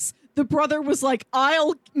place. The brother was like,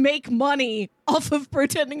 I'll make money off of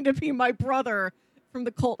pretending to be my brother from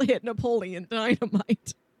the cult hit Napoleon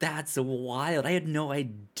Dynamite. That's wild. I had no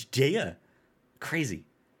idea. Crazy.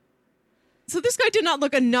 So this guy did not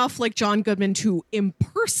look enough like John Goodman to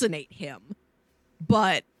impersonate him,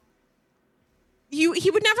 but he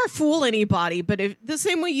would never fool anybody. But if the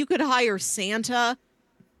same way you could hire Santa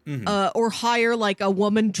or hire like a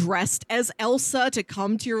woman dressed as Elsa to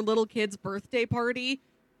come to your little kid's birthday party.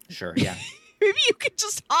 Sure, yeah. Maybe you could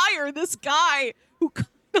just hire this guy who kind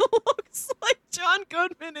of looks like John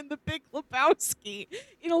Goodman in The Big Lebowski.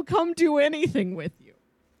 He'll come do anything with you.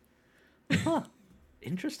 Huh.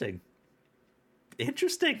 Interesting.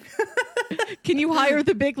 Can you hire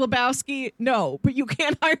The Big Lebowski? No, but you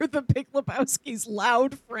can't hire The Big Lebowski's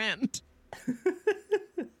loud friend.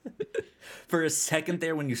 For a second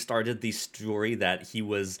there when you started the story that he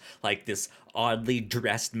was like this oddly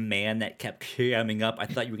dressed man that kept coming up, I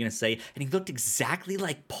thought you were going to say, and he looked exactly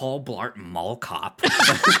like Paul Blart Mall Cop.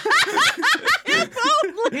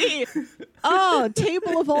 Totally. Oh,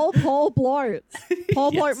 table of all Paul Blarts.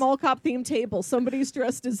 Paul Blart Mall Cop themed table. Somebody's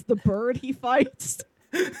dressed as the bird he fights.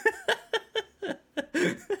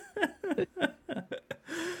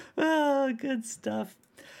 Oh, good stuff.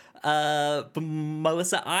 But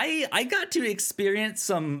Melissa, I got to experience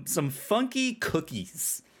some funky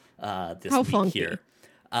cookies this How week funky? here.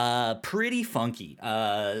 Pretty funky.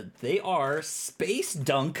 They are Space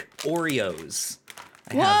Dunk Oreos.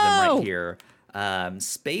 I Whoa! have them right here.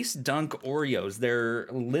 Space Dunk Oreos. They're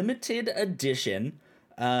limited edition.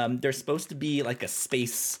 They're supposed to be like a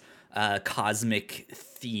space cosmic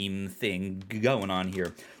theme thing going on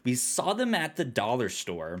here. We saw them at the dollar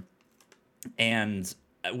store, and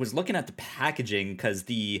I was looking at the packaging because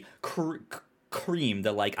the cream,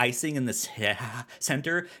 the like icing in the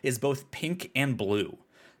center, is both pink and blue.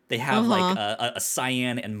 They have like a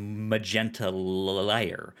cyan and magenta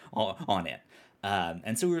layer on it.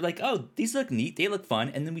 And so we were like, oh, these look neat. They look fun.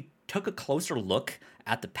 And then we took a closer look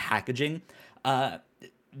at the packaging.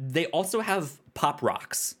 They also have Pop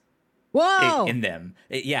Rocks. Whoa! In them.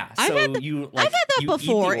 Yeah. I've So had I've had that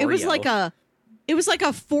before. It was like a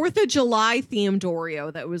 4th of July themed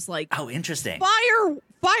Oreo that was like, oh, interesting.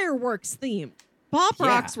 Fireworks theme. Pop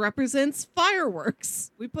Rocks represents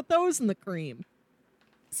fireworks. We put those in the cream.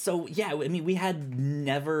 So, yeah, I mean, we had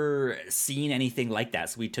never seen anything like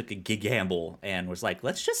that. So we took a gamble and was like,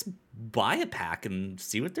 let's just buy a pack and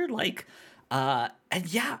see what they're like. And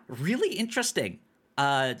yeah, really interesting.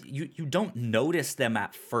 You don't notice them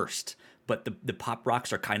at first, but the Pop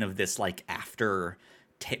Rocks are kind of this like after,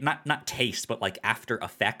 not taste, but like after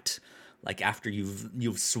effect. Like after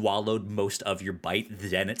you've swallowed most of your bite,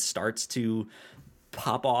 then it starts to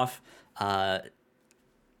pop off.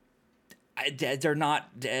 They're not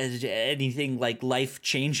anything like life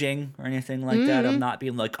changing or anything like that. I'm not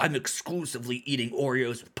being like, I'm exclusively eating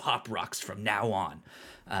Oreos with Pop Rocks from now on.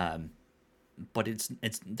 But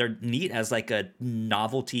they're neat as like a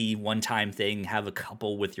novelty one time thing. Have a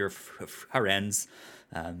couple with your friends.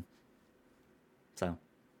 So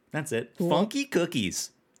that's it. Cool. Funky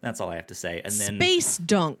cookies. That's all I have to say. And then Space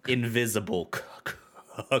Dunk. Invisible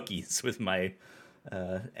cookies with my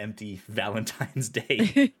empty Valentine's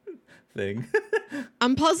Day thing.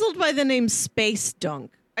 I'm puzzled by the name Space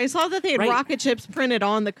Dunk. I saw that they had rocket ships printed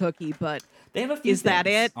on the cookie, but they have a few is that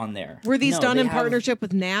it on there? Were these done in partnership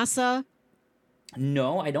with NASA?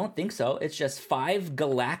 No, I don't think so. It's just 5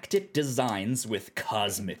 galactic designs with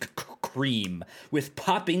cosmic cream with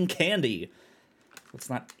popping candy. It's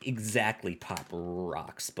not exactly Pop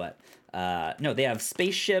Rocks, but no, they have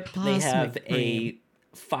spaceship. Cosmic they have cream.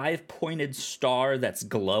 A 5-pointed star that's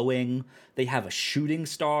glowing. They have a shooting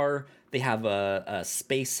star. They have a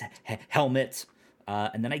space helmet.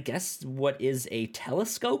 And then I guess what is a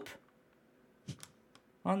telescope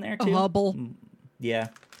on there, too? A Hubble. Yeah,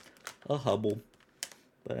 a Hubble.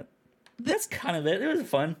 But that's kind of it. It was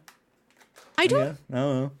fun. I don't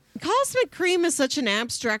know. Cosmic cream is such an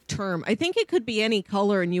abstract term. I think it could be any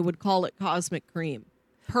color and you would call it cosmic cream.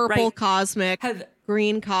 Purple cosmic,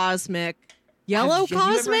 green cosmic, yellow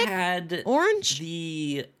cosmic, you ever had orange.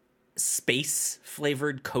 The space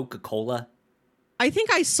flavored Coca-Cola? I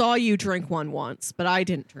think I saw you drink one once, but I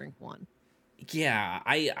didn't drink one. Yeah,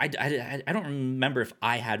 I don't remember if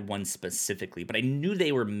I had one specifically, but I knew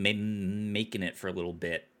they were making it for a little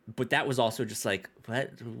bit. But that was also just like,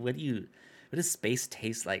 what does space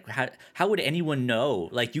taste like? How would anyone know?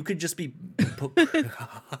 Like, you could just be putting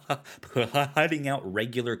out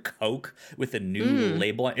regular Coke with a new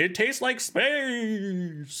label on it. Tastes like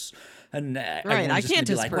space. And right, I can't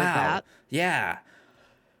disprove that. Yeah,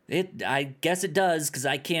 I guess it does because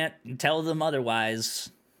I can't tell them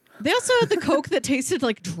otherwise. They also had the Coke that tasted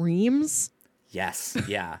like dreams. Yes,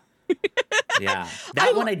 yeah. Yeah,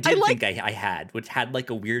 that one I did think I had, which had like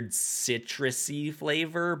a weird citrusy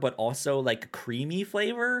flavor, but also like a creamy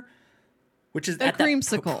flavor, which is a at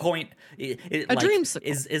creamsicle. That point. A dreamsicle.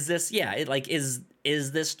 Is this? Yeah,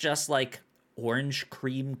 is this just like orange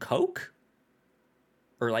cream Coke,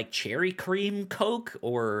 or like cherry cream Coke,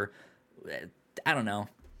 or I don't know.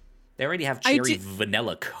 They already have cherry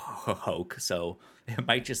vanilla Coke, so it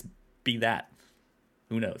might just be that.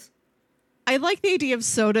 Who knows? I like the idea of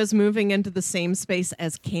sodas moving into the same space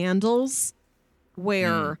as candles,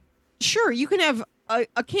 where, sure, you can have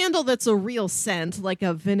a candle that's a real scent, like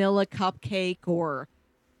a vanilla cupcake or,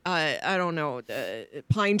 I don't know,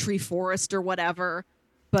 pine tree forest or whatever.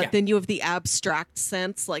 But then you have the abstract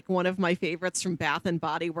scents. Like one of my favorites from Bath and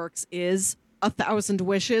Body Works is 1,000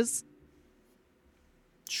 Wishes.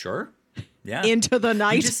 Sure. Yeah. Into the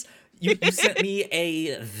night. You sent me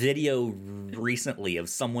a video recently of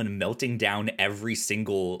someone melting down every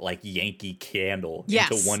single like Yankee candle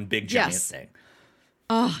into one big giant thing.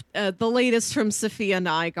 The latest from Sophia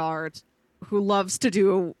Nygaard, who loves to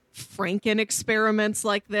do Franken experiments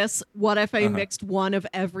like this. What if I mixed one of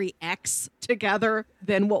every X together?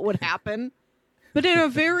 Then what would happen? But in a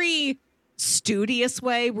very studious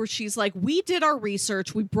way where she's like, we did our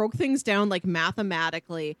research. We broke things down like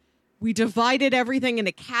mathematically. We divided everything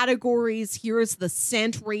into categories. Here's the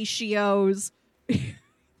scent ratios.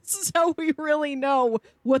 This is how we really know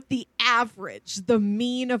what the average, the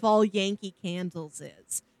mean of all Yankee candles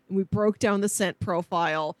is. And we broke down the scent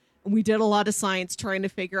profile, and we did a lot of science trying to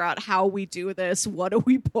figure out how we do this. What do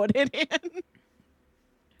we put it in?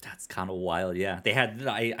 That's kind of wild, yeah. They had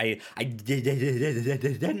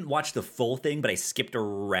didn't watch the full thing, but I skipped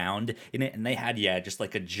around in it, and they had just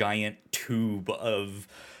like a giant tube of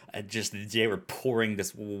they were pouring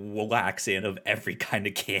this wax in of every kind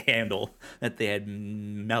of candle that they had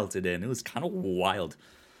melted in. It was kind of wild.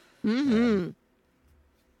 But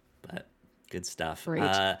good stuff. Great.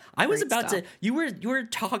 I was Great about stuff. to. You were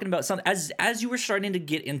talking about something as you were starting to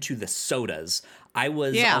get into the sodas. I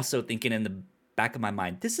was also thinking in the back of my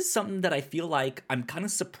mind, this is something that I feel like I'm kind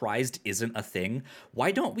of surprised isn't a thing.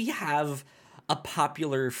 Why don't we have a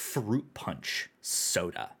popular fruit punch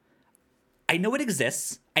soda? I know it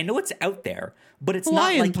exists. I know it's out there, but it's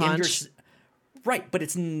Hawaiian not like punch. Right, but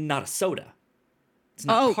it's not a soda. It's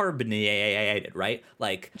not carbonated, right?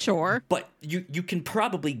 Like Sure. But you can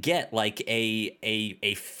probably get like a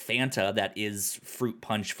Fanta that is fruit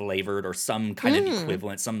punch flavored or some kind of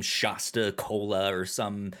equivalent, some Shasta Cola or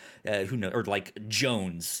some who knows, or like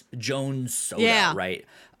Jones soda, right?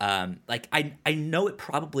 Like I know it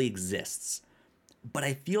probably exists, but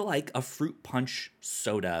I feel like a fruit punch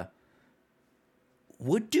soda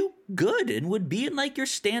would do good and would be in like your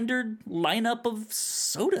standard lineup of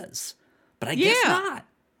sodas. But I guess not.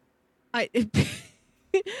 I don't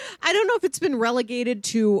know if it's been relegated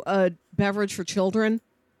to a beverage for children.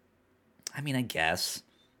 I mean, I guess.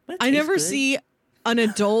 But it I tastes never good. see an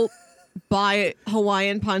adult buy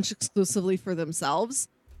Hawaiian Punch exclusively for themselves.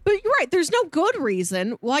 But you're right. There's no good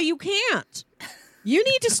reason why you can't. You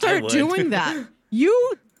need to start would. doing that.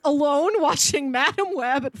 You alone watching Madam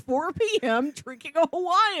Web at 4 p.m. drinking a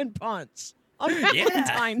Hawaiian Punch on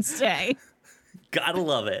Valentine's Day. Gotta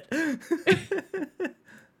love it.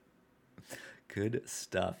 Good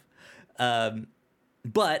stuff.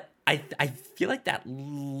 But I feel like that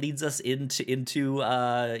leads us into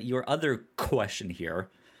your other question here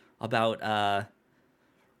about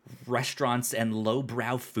restaurants and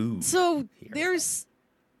lowbrow food. So here. there's...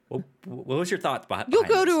 What was your thoughts behind You'll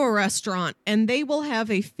go this? to a restaurant and they will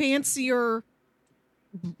have a fancier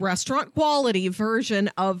restaurant quality version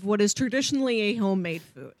of what is traditionally a homemade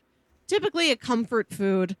food. Typically a comfort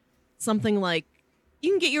food, something like you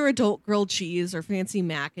can get your adult grilled cheese or fancy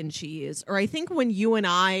mac and cheese. Or I think when you and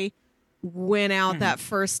I went out that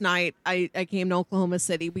first night, I came to Oklahoma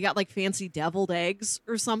City, we got like fancy deviled eggs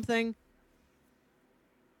or something.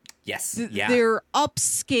 Yes. Yeah. They're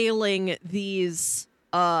upscaling these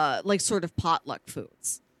like sort of potluck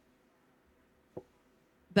foods.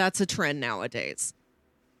 That's a trend nowadays.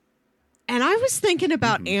 And I was thinking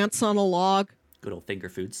about ants on a log. Good old finger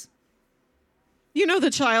foods. You know the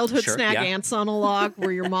childhood Sure, snack yeah. ants on a log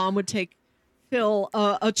where your mom would fill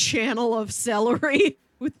a channel of celery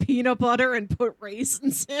with peanut butter and put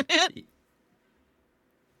raisins in it?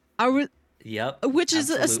 Yep. Which is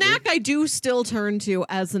a absolutely. snack I do still turn to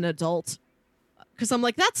as an adult. Because I'm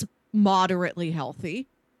like, that's moderately healthy.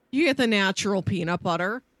 You get the natural peanut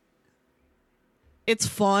butter. It's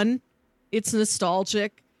fun. It's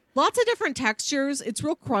nostalgic. Lots of different textures. It's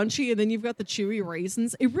real crunchy, and then you've got the chewy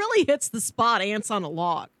raisins. It really hits the spot, ants on a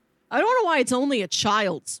log. I don't know why it's only a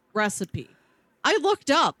child's recipe. I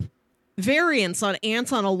looked up variants on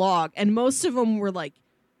ants on a log, and most of them were like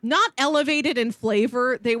not elevated in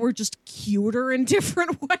flavor. They were just cuter in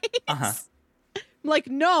different ways. Uh-huh. Like,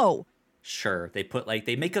 no. Sure. They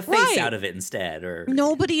make a face out of it instead, or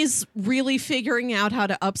Nobody's really figuring out how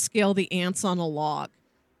to upscale the ants on a log.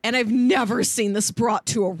 And I've never seen this brought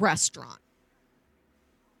to a restaurant.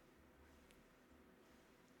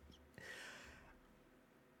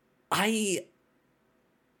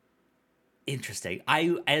 Interesting.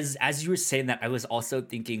 As you were saying that, I was also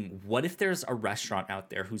thinking, what if there's a restaurant out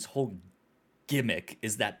there whose whole gimmick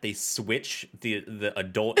is that they switch the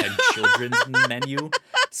adult and children's menu?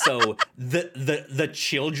 So the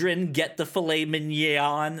children get the filet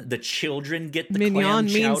mignon, the children get the Mignon clam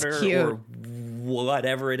means chowder cute. or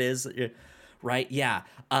whatever it is, right? Yeah.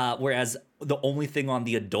 Whereas the only thing on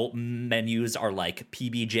the adult menus are like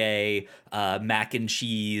PBJ, mac and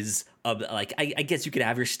cheese. I guess you could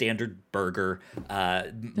have your standard burger.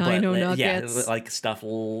 Dino Yeah, nuggets. like stuff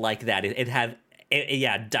like that.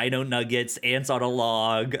 Dino nuggets, ants on a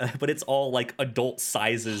log, but it's all like adult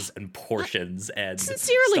sizes and portions and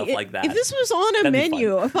Sincerely, stuff like that. if this was on a That'd be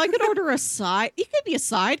menu, fun. if I could order a side, it could be a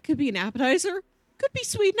side, could be an appetizer, could be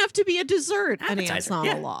sweet enough to be a dessert, an ants Appetizer, on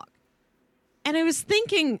yeah. a log. And I was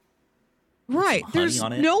thinking, right, honey there's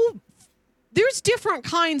on it. no there's different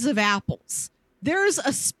kinds of apples. There's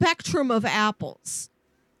a spectrum of apples,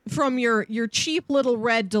 from your cheap little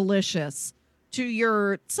red delicious to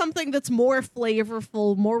your something that's more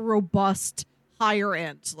flavorful, more robust, higher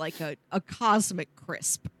end, like a cosmic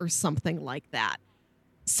crisp or something like that.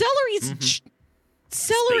 Celery's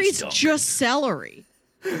just celery.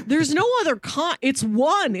 There's no other kind. It's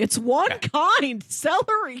one kind,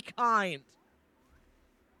 celery kind.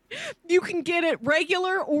 You can get it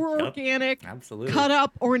regular or organic, absolutely, cut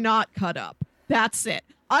up or not cut up. That's it.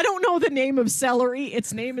 I don't know the name of celery.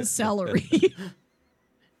 Its name is celery.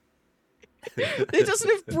 It doesn't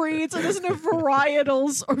have breeds. It doesn't have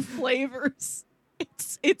varietals or flavors.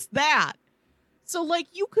 It's that. So, like,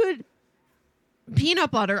 you could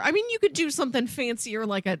peanut butter. I mean, you could do something fancier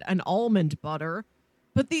like an almond butter,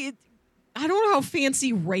 but I don't know how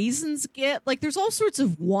fancy raisins get. Like, there's all sorts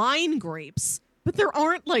of wine grapes, but there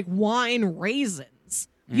aren't like wine raisins.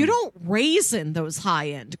 You don't raisin those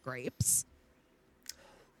high-end grapes.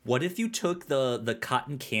 What if you took the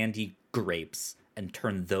cotton candy grapes and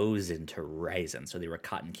turned those into raisins, so they were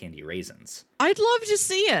cotton candy raisins? I'd love to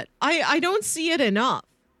see it. I don't see it enough.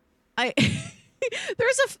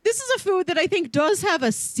 This is a food that I think does have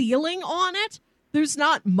a ceiling on it. There's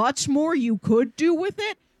not much more you could do with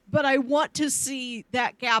it, but I want to see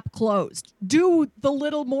that gap closed. Do the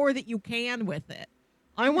little more that you can with it.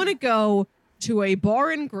 I want to go to a bar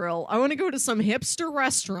and grill. I want to go to some hipster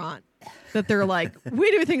restaurant that they're like, we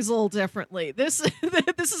do things a little differently. This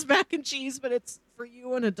is mac and cheese, but it's for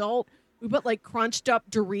you, an adult. We put like crunched up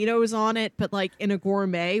Doritos on it, but like in a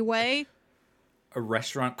gourmet way. A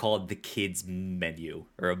restaurant called the Kids Menu,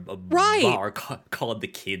 or a Right. bar called the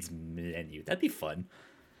Kids Menu. That'd be fun.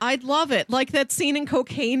 I'd love it. Like that scene in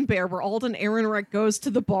Cocaine Bear where Alden Ehrenreich goes to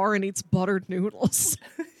the bar and eats buttered noodles.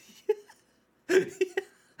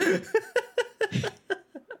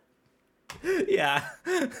 Yeah.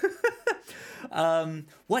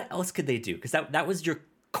 What else could they do? Because that was your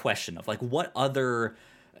question of like, what other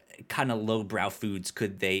kind of lowbrow foods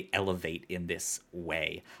could they elevate in this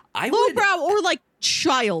way? Lowbrow or like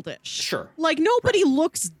childish. Sure. Like nobody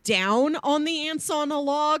looks down on the ants on a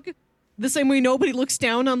log the same way nobody looks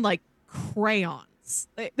down on like crayons.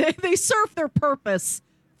 They serve their purpose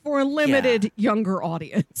for a limited younger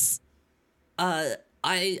audience. I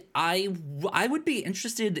would be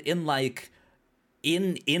interested in like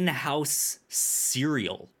in-house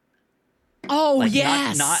cereal. Oh, like,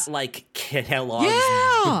 yes. Not like Kellogg's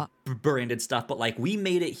Yeah. branded stuff, but like we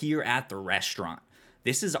made it here at the restaurant.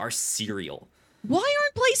 This is our cereal. Why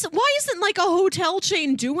isn't like a hotel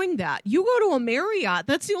chain doing that? You go to a Marriott,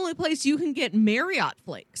 that's the only place you can get Marriott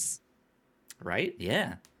flakes. Right?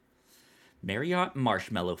 Yeah. Marriott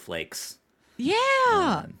marshmallow flakes.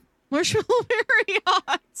 Yeah. Marshmallow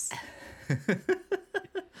Marriotts.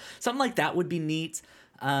 Something like that would be neat.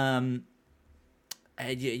 You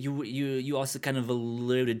also kind of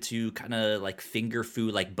alluded to kind of like finger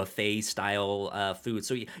food, like buffet style food.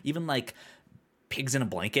 So even like pigs in a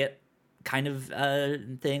blanket kind of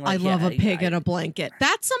thing. Like, I love a pig in a blanket.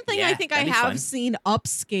 That's something I think I have fun. seen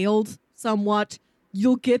upscaled somewhat.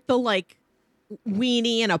 You'll get the like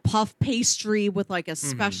weenie and a puff pastry with like a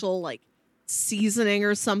special like seasoning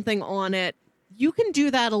or something on it. You can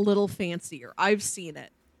do that a little fancier. I've seen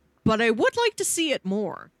it, but I would like to see it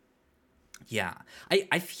more. Yeah,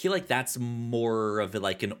 I feel like that's more of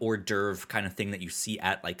like an hors d'oeuvre kind of thing that you see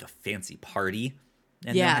at like a fancy party,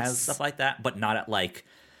 and Yes. that has stuff like that, but not at like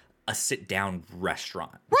a sit-down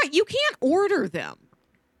restaurant. Right, you can't order them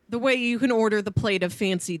the way you can order the plate of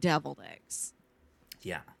fancy deviled eggs.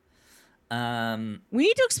 Yeah. We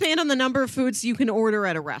need to expand on the number of foods you can order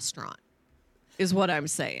at a restaurant, is what I'm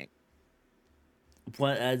saying.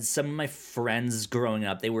 Some of my friends growing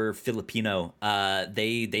up, they were Filipino.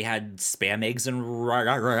 They had Spam, eggs, and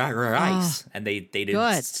rice, and they did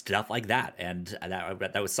good. stuff like that. And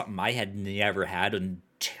that was something I had never had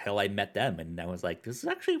until I met them, and I was like, "This is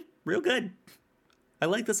actually real good. I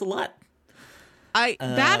like this a lot."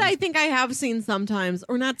 I think I have seen sometimes,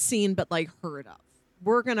 or not seen, but like heard of.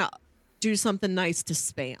 We're gonna do something nice to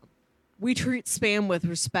Spam. We treat Spam with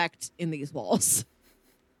respect in these walls.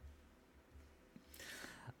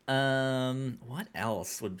 What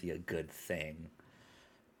else would be a good thing?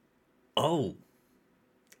 Oh,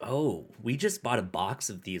 we just bought a box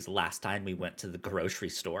of these last time we went to the grocery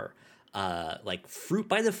store. Like fruit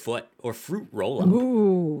by the foot or fruit roll up.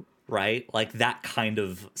 Ooh. Right? Like that kind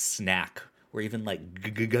of snack, or even like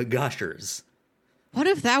gushers. What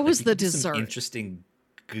if that was the dessert? Some interesting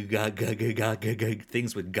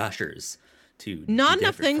things with gushers too. Not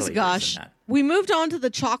enough things gush. We moved on to the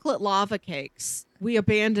chocolate lava cakes. We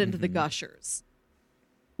abandoned the gushers.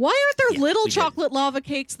 Why aren't there Yeah, little we did. chocolate lava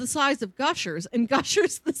cakes the size of Gushers and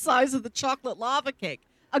Gushers the size of the chocolate lava cake?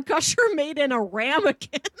 A Gusher made in a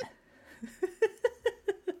ramekin.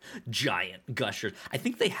 Giant gushers. I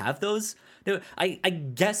think they have those. No, I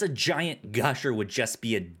guess a giant gusher would just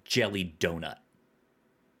be a jelly donut,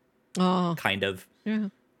 Oh, kind of, yeah.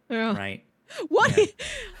 Yeah. right? What? Yeah.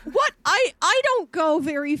 What? I don't go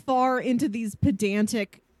very far into these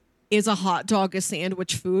pedantic is a hot dog a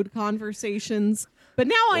sandwich food conversations, but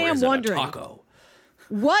now I Or am is it a wondering taco?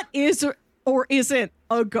 what is or isn't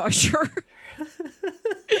a Gusher?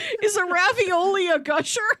 Is a ravioli a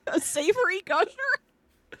Gusher? A savory Gusher?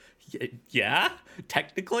 Yeah,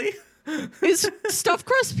 technically. Is stuffed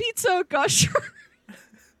crust pizza a Gusher?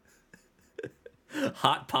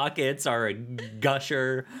 Hot Pockets are a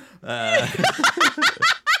gusher.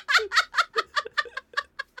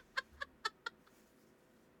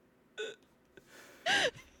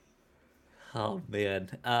 Oh man.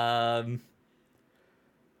 I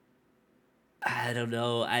don't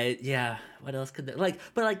know. What else could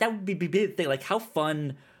but that would be a big thing. Like, how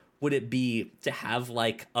fun would it be to have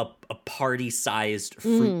like a party sized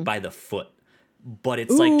fruit by the foot, but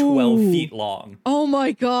it's like 12 Ooh. feet long. Oh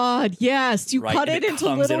my God! Yes, you Right? cut And it into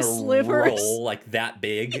comes little in a slivers. roll like that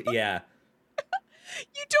big. Yeah.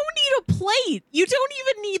 You don't need a plate. You don't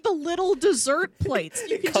even need the little dessert plates.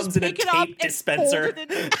 You can comes just in a pick it up tape and dispenser. fold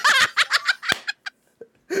it in.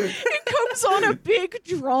 It comes on a big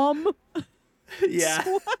drum. Yeah.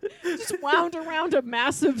 Just wound around a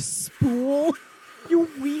massive spool. You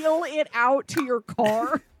wheel it out to your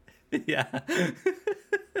car. Yeah.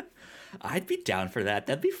 I'd be down for that.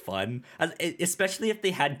 That'd be fun. Especially if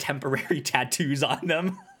they had temporary tattoos on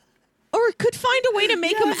them. Or could find a way to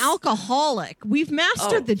make them Yes. alcoholic. We've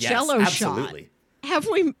mastered the yes, Jello absolutely. shot.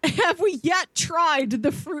 Have we yet tried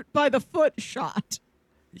the fruit by the foot shot?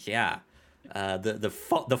 Yeah.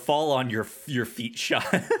 The fall on your feet shot.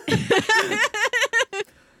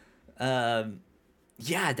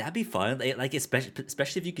 Yeah, that'd be fun. Like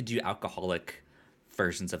especially if you could do alcoholic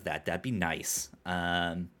versions of that. That'd be nice.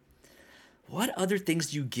 What other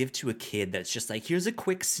things do you give to a kid that's just like, here's a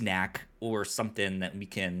quick snack or something that we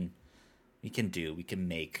can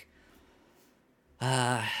make?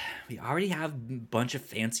 We already have a bunch of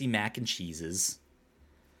fancy mac and cheeses,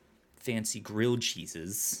 fancy grilled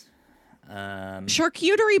cheeses.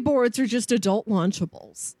 Charcuterie boards are just adult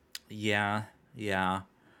Lunchables. Yeah.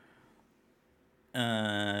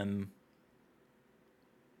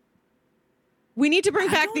 We need to bring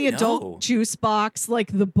I back don't the adult know. juice box,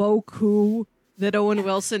 like the Boku that Owen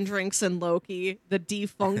Wilson drinks in Loki, the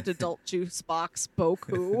defunct adult juice box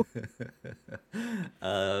Boku.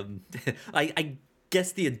 I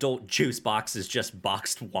guess the adult juice box is just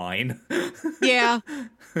boxed wine. Yeah.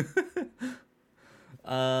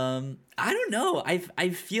 I don't know. I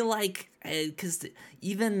feel like, because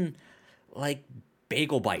even like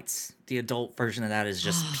bagel bites, the adult version of that is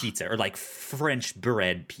just pizza, or like French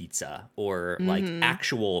bread pizza, or like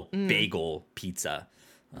actual bagel pizza.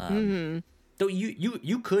 Though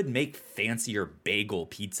you could make fancier bagel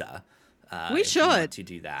pizza. We if you want should. to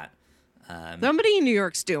do that. Somebody in New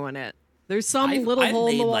York's doing it. There's some I've hole in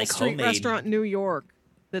made, the wall like, street homemade- restaurant in New York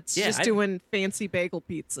that's Yeah, just doing fancy bagel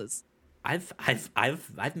pizzas. I've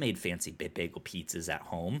made fancy bagel pizzas at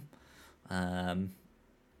home.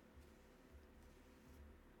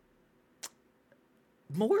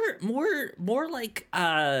 More like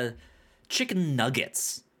chicken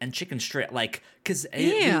nuggets and chicken strip, like, because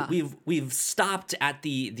Yeah. we've stopped at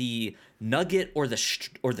the nugget or the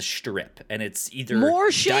strip, and it's either More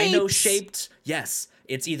dino shapes. shaped. Yes,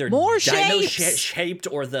 it's either More dino shapes. shaped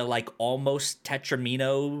or the like almost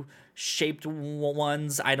tetramino shaped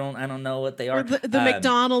ones. I don't know what they are. Or the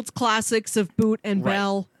McDonald's classics of Boot and Right.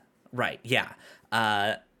 Bell. Right, yeah.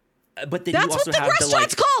 But then That's you what also the have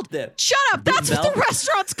restaurant's the, like, called. the Shut up. Boot That's and what the Bell.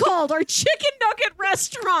 restaurant's called. Our chicken nugget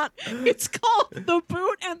restaurant. It's called the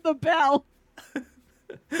Boot and the Bell.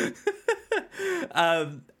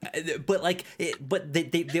 But like, but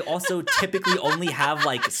they also typically only have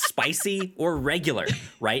like spicy or regular,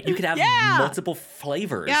 right? You could have Yeah. multiple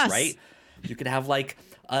flavors, Yes. right? You could have like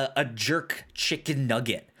a jerk chicken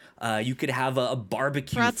nugget. You could have a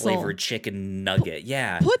barbecue Pretzel. flavored chicken nugget.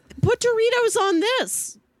 Yeah, Put Doritos on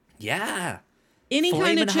this. yeah. Any kind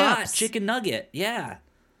Flamin' of hot chips. chicken nugget. Yeah,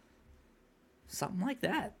 something like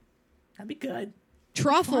that. That'd be good.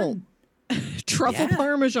 Truffle. Truffle Yeah.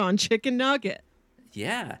 Parmesan chicken nugget.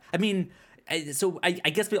 Yeah, I mean, so I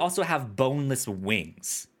guess we also have boneless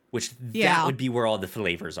wings, which Yeah. that would be where all the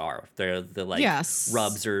flavors are. They're the like Yes.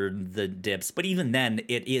 rubs or the dips. But even then,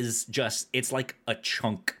 it's like a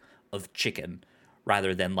chunk of chicken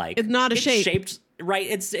rather than like It's not a shape. shaped. right?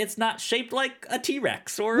 It's not shaped like a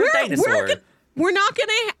T-Rex or We're- a dinosaur. We're not going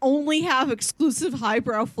to only have exclusive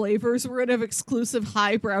highbrow flavors. We're going to have exclusive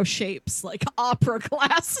highbrow shapes, like opera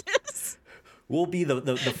glasses. We'll be the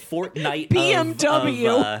Fortnite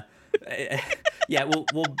BMW. Yeah,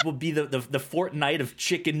 we'll be the Fortnite of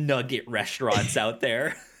chicken nugget restaurants out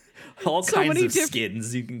there. All So kinds many of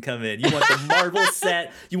skins you can come in. You want the Marvel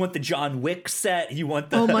set. You want the John Wick set. You want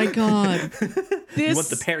the Oh my god! You want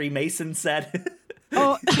the Perry Mason set.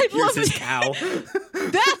 Oh, I Here's love his it. cow.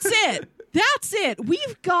 That's it. That's it.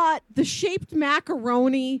 We've got the shaped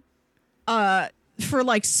macaroni for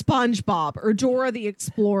like SpongeBob or Dora the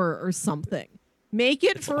Explorer or something. Make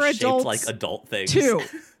it for Shaped adults like adult things too.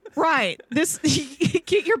 Right. This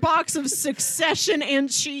get your box of Succession and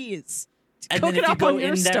cheese. And Cook then it if you up go on your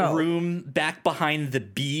in that stove. room back behind the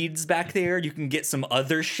beads back there, you can get some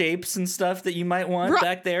other shapes and stuff that you might want Right.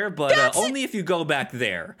 back there, but That's it. only if you go back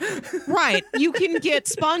there. Right. You can get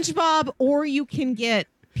SpongeBob or you can get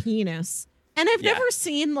penis. And I've Yeah. never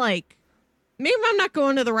seen like, maybe I'm not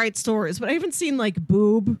going to the right stores, but I haven't seen like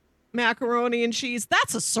boob macaroni and cheese.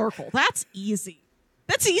 That's a circle. That's easy.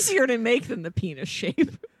 That's easier to make than the penis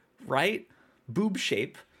shape. Right? Boob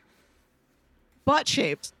shape. Butt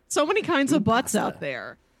shaped. So many kinds of Boob butts pasta. out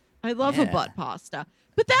there. I love a Yeah. butt pasta.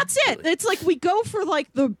 But that's it. It's like we go for like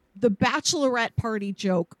the bachelorette party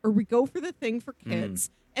joke or we go for the thing for kids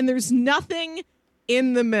and there's nothing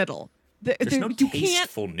in the middle. There's no you can't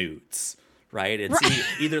tasteful nudes, right? It's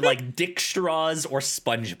either like Dick Straws or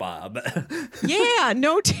SpongeBob. Yeah,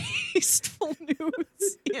 no tasteful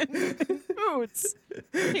nudes in foods.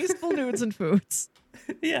 Tasteful nudes and foods.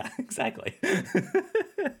 Yeah, exactly.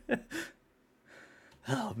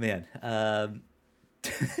 Oh man,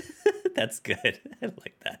 that's good. I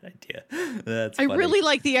like that idea. That's I funny. really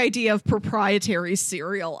like the idea of proprietary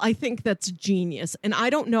cereal. I think that's genius. And I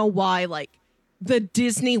don't know why, like, the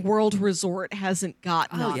Disney World Resort hasn't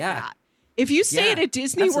gotten on that. If you stay Yeah, at a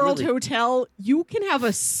Disney World absolutely. hotel, you can have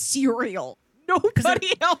a cereal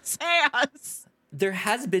nobody else has. There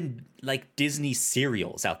has been like Disney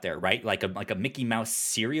cereals out there, right? Like a Mickey Mouse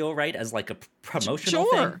cereal, right? As like a promotional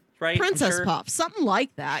thing, right? I'm Princess sure. Puff, something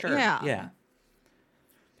like that. Sure, Yeah. yeah.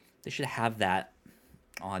 They should have that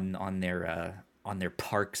on their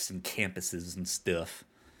parks and campuses and stuff.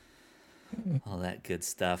 All that good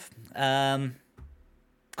stuff.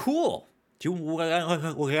 Cool.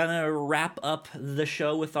 We're gonna wrap up the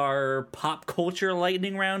show with our pop culture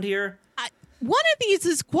lightning round here. One of these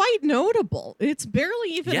is quite notable. It's barely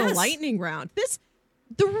even a Yes. lightning round.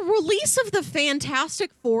 The release of the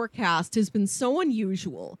Fantastic Forecast has been so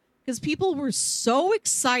unusual because people were so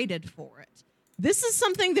excited for it. This is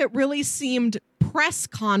something that really seemed press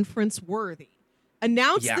conference worthy.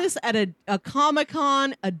 Announced Yeah. this at a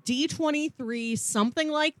Comic-Con, a D23, something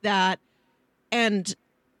like that. And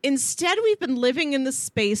instead, we've been living in the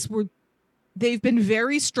space where they've been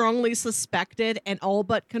very strongly suspected and all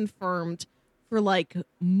but confirmed for like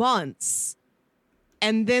months.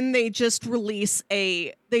 And then they just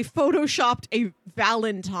they photoshopped a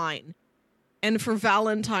Valentine. And for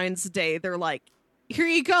Valentine's Day, they're like, here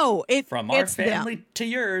you go. From our it's family them. to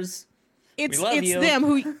yours. It's we love you.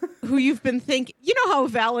 them who you've been thinking. You know how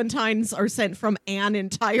Valentines are sent from an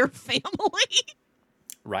entire family?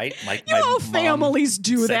 Right? Like You know my how mom families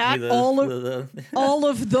do sent that. me All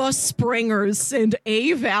of the Springers send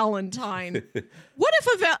a Valentine. What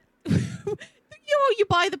if you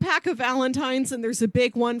buy the pack of Valentines and there's a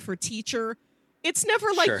big one for teacher? It's never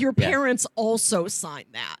like Sure, your yeah. parents also sign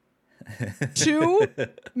that. To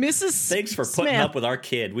Mrs. Thanks for putting Smith up with our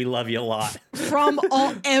kid. We love you a lot. from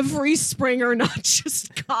every Springer, not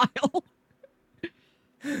just Kyle.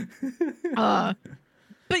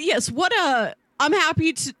 But yes, I'm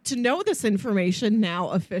happy to know this information now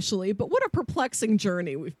officially, but what a perplexing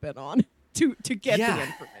journey we've been on to get Yeah. the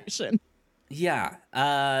information. Yeah.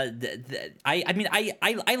 I mean,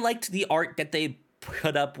 I liked the art that they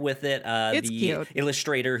put up with it. It's the cute.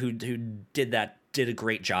 illustrator who did that did a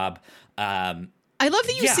great job. I love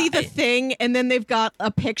that you Yeah, see the thing, and then they've got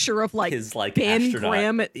a picture of like His like Ben astronaut.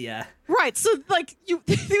 Grimm. Yeah. Right, so like you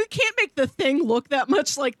can't make the thing look that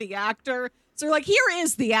much like the actor. So they're like, here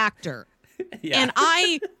is the actor. Yeah. And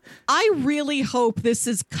I really hope this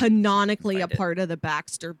is canonically a Find it. part of the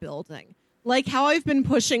Baxter building. Like how I've been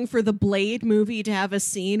pushing for the Blade movie to have a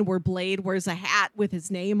scene where Blade wears a hat with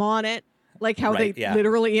his name on it. Like how Right, they yeah.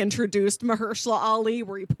 literally introduced Mahershala Ali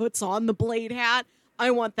where he puts on the Blade hat. I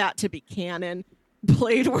want that to be canon.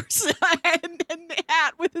 Blade wears a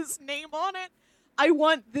hat with his name on it. I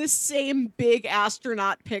want this same big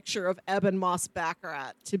astronaut picture of Eben Moss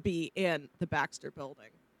Baccarat to be in the Baxter building.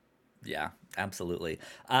 Yeah, absolutely.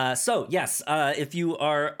 So, yes, if you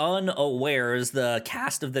are unawares, the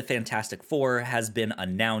cast of the Fantastic Four has been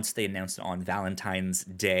announced. They announced it on Valentine's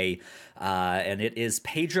Day. And it is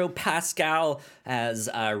Pedro Pascal as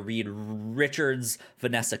Reed Richards,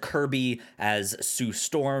 Vanessa Kirby as Sue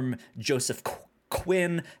Storm, Joseph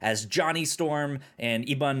Quinn as Johnny Storm, and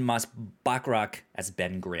Ibn Masbakrak as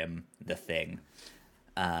Ben Grimm, the Thing.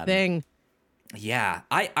 Thing. Yeah,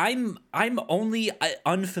 I'm only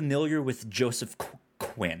unfamiliar with Joseph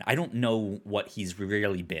Quinn. I don't know what he's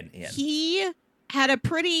really been in. He had a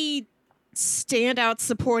pretty standout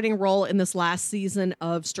supporting role in this last season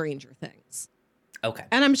of Stranger Things. Okay.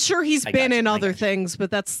 And I'm sure he's been in other things,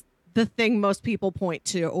 but that's the thing most people point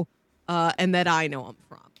to, and that I know him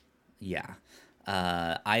from. Yeah.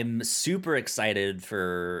 I'm super excited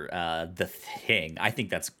for The Thing. I think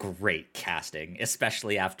that's great casting,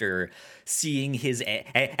 especially after seeing his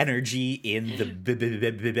energy in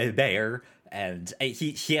the Bear. And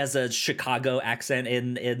he has a Chicago accent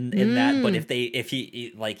in that, but if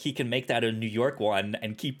he can make that a New York one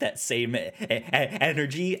and keep that same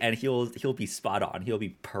energy, and he'll be spot on. He'll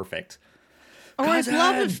be perfect. Oh, I'd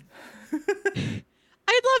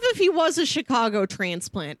love if he was a Chicago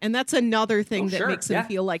transplant, and that's another thing that makes him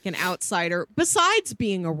feel like an outsider, besides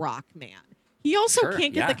being a rock man. He also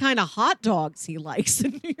can't get the kind of hot dogs he likes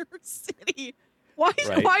in New York City. Why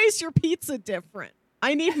is your pizza different?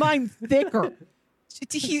 I need mine thicker.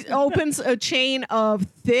 He opens a chain of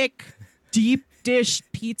thick, deep dish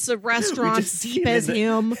pizza restaurants, deep as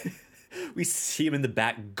him. We see him in the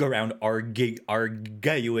background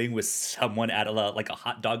arguing with someone at a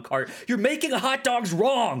hot dog cart. You're making hot dogs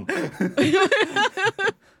wrong.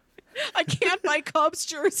 I can't buy Cubs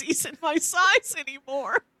jerseys in my size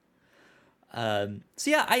anymore. So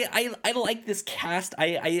yeah, I like this cast.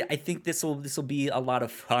 I think this will be a lot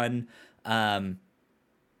of fun. I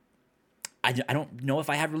don't know if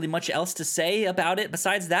I have really much else to say about it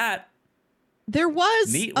besides that. There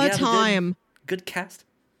was a time. Good cast.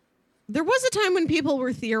 There was a time when people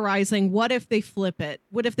were theorizing, what if they flip it?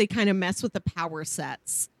 What if they kind of mess with the power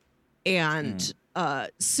sets? And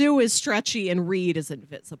Sue is stretchy and Reed is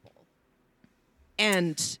invisible.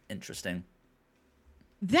 And interesting.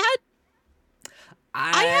 That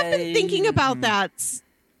I have been thinking about that.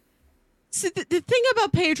 So the thing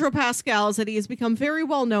about Pedro Pascal is that he has become very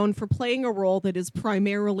well known for playing a role that is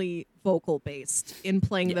primarily vocal based in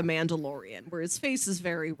playing the Mandalorian, where his face is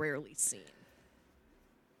very rarely seen.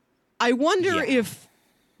 I wonder if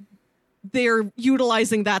they're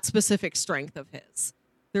utilizing that specific strength of his.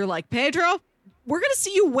 They're like, Pedro, we're going to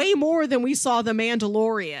see you way more than we saw the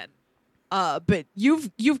Mandalorian. But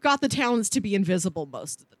you've got the talents to be invisible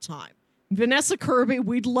most of the time. Vanessa Kirby,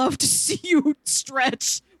 we'd love to see you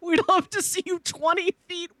stretch. We'd love to see you 20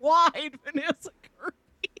 feet wide, Vanessa Kirby.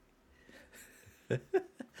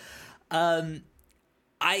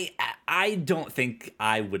 I don't think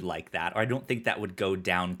I would like that, or I don't think that would go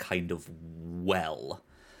down kind of well,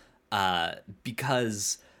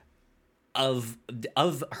 because of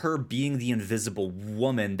her being the Invisible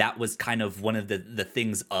Woman. That was kind of one of the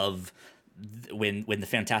things of when the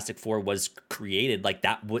Fantastic Four was created. Like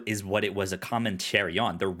that is what it was a commentary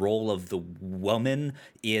on, the role of the woman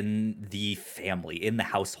in the family, in the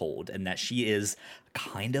household, and that she is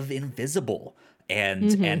kind of invisible.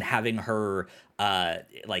 And having her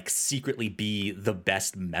secretly be the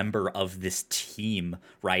best member of this team,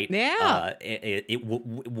 right? Yeah. It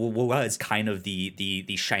was kind of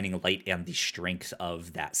the shining light and the strength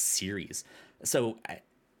of that series. So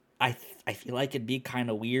I feel like it'd be kind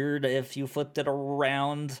of weird if you flipped it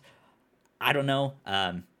around. I don't know.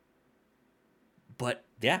 But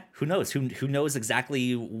yeah, who knows? Who knows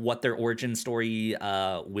exactly what their origin story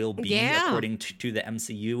will be according to the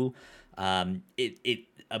MCU. It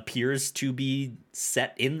appears to be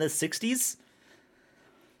set in the 60s.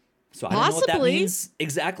 So I don't know what that means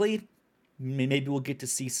exactly. Maybe we'll get to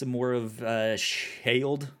see some more of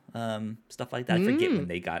Shield, stuff like that. I forget when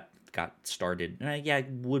they got started. Yeah,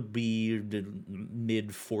 it would be the mid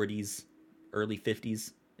 40s, early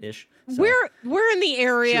 50s ish. So we're in the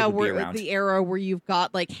area where you've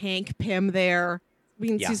got like Hank Pym there. We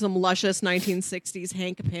can see some luscious 1960s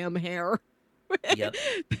Hank Pym hair. Yep.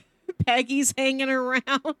 Peggy's hanging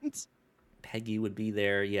around. Peggy would be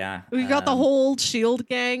there, yeah. We got the whole Shield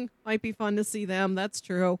gang. Might be fun to see them. That's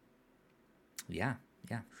true. Yeah.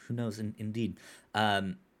 Who knows? Indeed.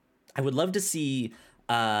 I would love to see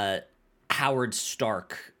Howard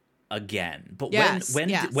Stark again. But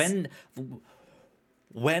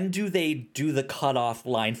when do they do the cutoff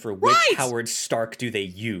line for which Howard Stark do they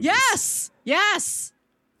use? Yes.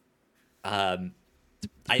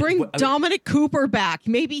 Bring Dominic Cooper back.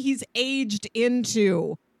 Maybe he's aged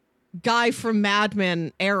into guy from Mad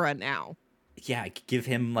Men era now. Yeah, give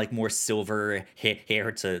him like more silver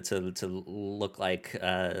hair to look like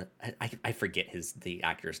I forget the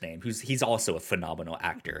actor's name. He's also a phenomenal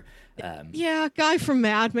actor. Yeah, guy from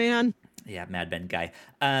Mad Men. Yeah, Mad Men guy.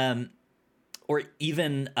 Or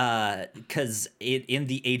even because in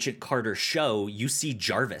the Agent Carter show, you see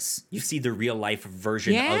Jarvis. You see the real life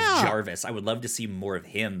version of Jarvis. I would love to see more of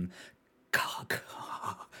him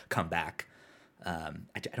come back. I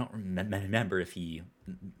don't remember if he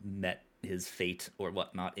met his fate or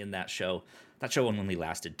whatnot in that show. That show only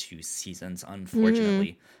lasted 2 seasons,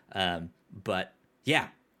 unfortunately. But yeah,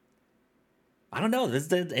 I don't know.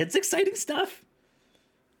 It's exciting stuff.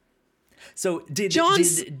 So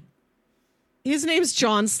his name's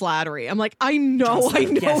John Slattery. I'm like, I know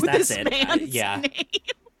this man's name.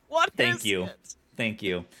 Thank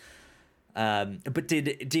you. But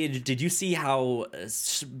did you see how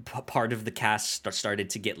part of the cast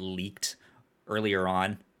started to get leaked earlier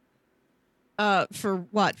on? For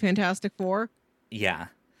what? Fantastic Four? Yeah.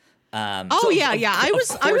 I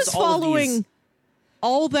was following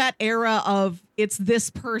all that era of it's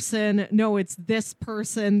this person. No, it's this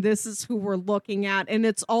person. This is who we're looking at, and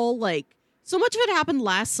it's all like. So much of it happened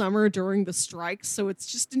last summer during the strikes, so it's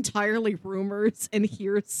just entirely rumors and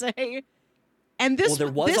hearsay. And there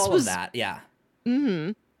was all of that, yeah.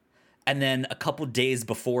 Mm-hmm. And then a couple days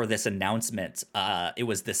before this announcement, it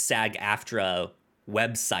was the SAG-AFTRA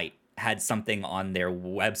website had something on their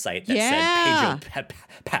website that said Pedro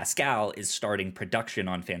Pascal is starting production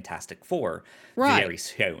on Fantastic Four very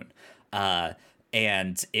soon.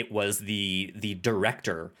 And it was the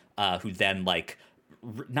director who then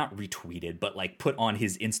not retweeted, but put on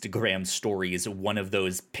his Instagram stories one of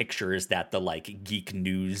those pictures that the geek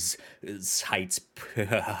news sites put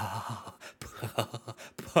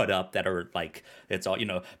up that are it's all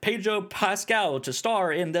Pedro Pascal to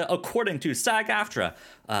star in the according to SAG-AFTRA,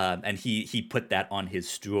 and he put that on his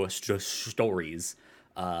stories,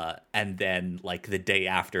 and then the day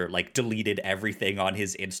after deleted everything on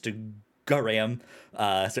his Instagram.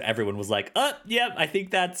 So everyone was like, oh, yeah, I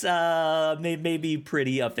think that's maybe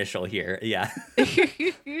pretty official here. Yeah.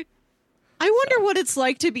 I wonder what it's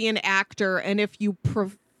like to be an actor and if you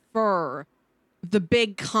prefer the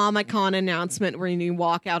big Comic-Con announcement where you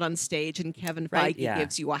walk out on stage and Kevin Feige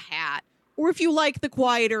gives you a hat. Or if you like the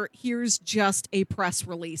quieter, here's just a press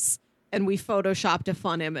release and we photoshopped a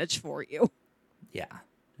fun image for you. Yeah.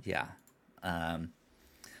 Yeah. I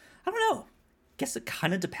don't know. Guess it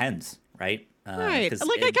kind of depends. Right. Right. I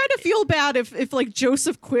kind of feel bad if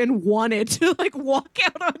Joseph Quinn wanted to walk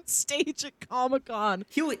out on stage at Comic-Con.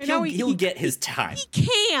 He'll get his time. He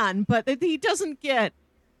can, but he doesn't get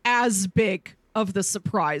as big of the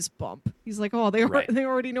surprise bump. He's like, oh, they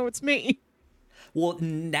already know it's me. Well,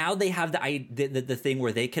 now they have the thing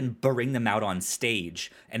where they can bring them out on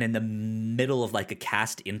stage, and in the middle of a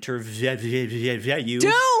cast interview,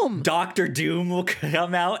 Dr. Doom will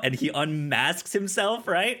come out and he unmasks himself,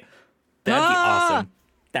 right? That'd be awesome.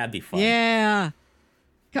 That'd be fun. Yeah.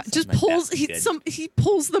 God, just pulls he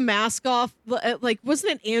pulls the mask off.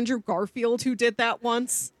 Wasn't it Andrew Garfield who did that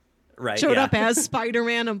once? Right. Showed up as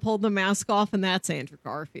Spider-Man and pulled the mask off, and that's Andrew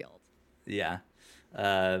Garfield. Yeah.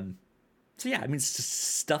 So yeah, I mean,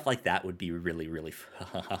 stuff like that would be really, really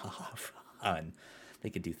fun.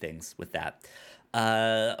 They could do things with that.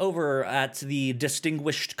 Over at the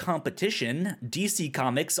distinguished competition, DC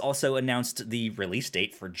Comics also announced the release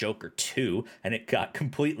date for Joker 2, and it got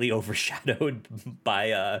completely overshadowed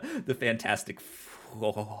by the Fantastic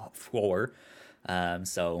Four.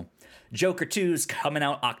 So Joker 2 is coming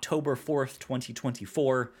out October 4th,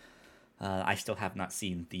 2024. I still have not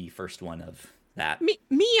seen the first one of that. Me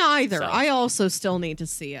either. So. I also still need to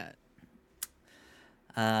see it.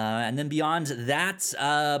 And then beyond that,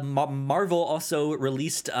 Marvel also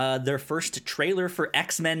released their first trailer for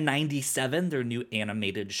X-Men 97, their new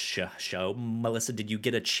animated show. Melissa, did you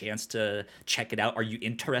get a chance to check it out? Are you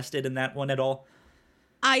interested in that one at all?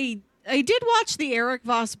 I did watch the Eric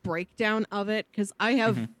Voss breakdown of it because I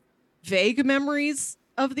have vague memories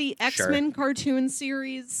of the X-Men cartoon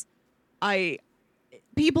series.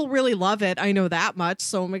 People really love it. I know that much,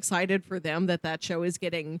 so I'm excited for them that show is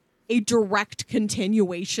getting a direct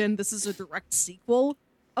continuation. This is a direct sequel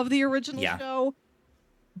of the original show.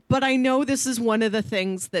 But I know this is one of the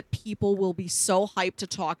things that people will be so hyped to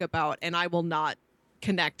talk about and I will not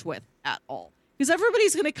connect with at all. Because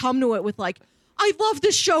everybody's going to come to it with I loved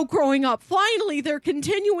this show growing up. Finally, they're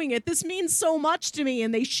continuing it. This means so much to me.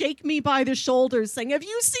 And they shake me by the shoulders saying, have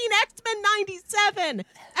you seen X-Men 97?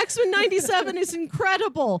 X-Men 97 is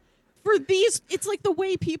incredible. for these, it's like the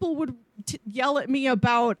way people would yell at me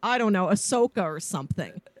about, I don't know, Ahsoka or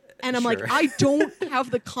something. And I'm like, Sure. I don't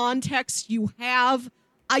have the context you have.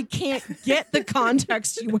 I can't get the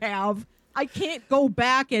context you have. I can't go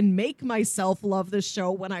back and make myself love the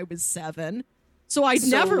show when I was 7. So I'd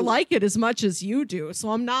never like it as much as you do.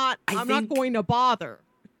 So I'm not going to bother.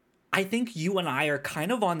 I think you and I are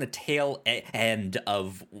kind of on the tail end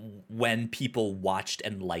of when people watched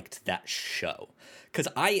and liked that show. Because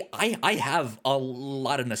I have a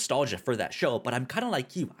lot of nostalgia for that show, but I'm kind of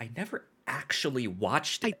like you. I never actually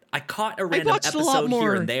watched it. I caught a random episode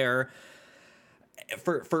here and there.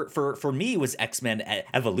 For me, it was X-Men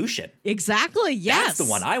Evolution. Exactly, yes. That's the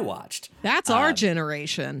one I watched. That's our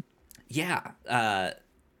generation. Yeah.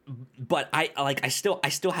 But I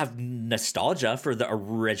still have nostalgia for the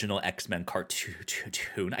original X-Men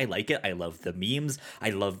cartoon. I like it. I love the memes.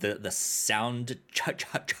 I love the sound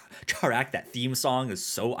track. That theme song is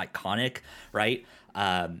so iconic, right?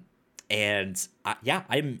 I'm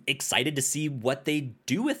excited to see what they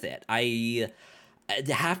do with it. I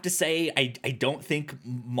have to say, I don't think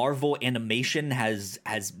Marvel animation has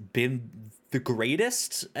been the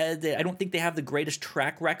greatest. I don't think they have the greatest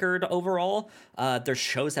track record overall. Their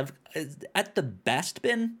shows have, at the best,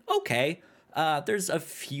 been okay. There's a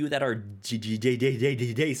few that are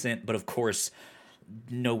decent, but of course,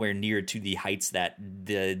 nowhere near to the heights that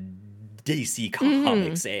the DC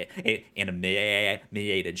Comics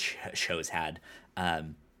animated shows had.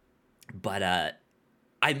 But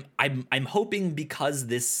I'm hoping, because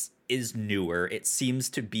this is newer, it seems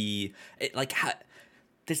to be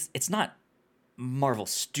it's not Marvel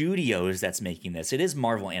Studios that's making this. It is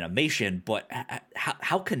Marvel Animation, but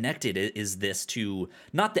how connected is this to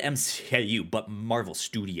not the MCU but Marvel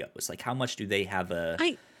Studios? Like, how much do they have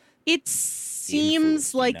it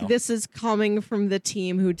seems like this is coming from the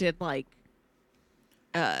team who did like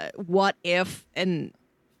What If, and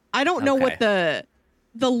I don't know what the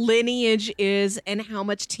lineage is and how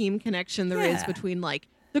much team connection there is between like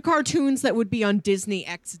the cartoons that would be on Disney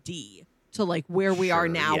XD to like where we are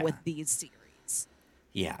now with these series.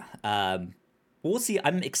 Yeah. We'll see.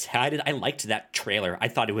 I'm excited. I liked that trailer. I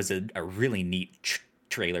thought it was a really neat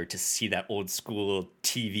trailer to see that old school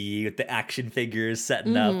TV with the action figures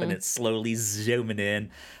setting up and it's slowly zooming in.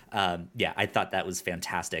 I thought that was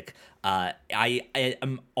fantastic. I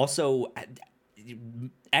am also...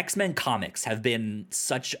 X-Men comics have been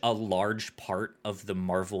such a large part of the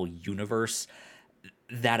Marvel universe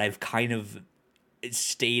that I've kind of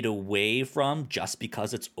stayed away from, just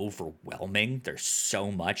because it's overwhelming. There's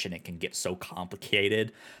so much and it can get so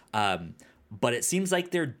complicated. But it seems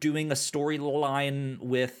like they're doing a storyline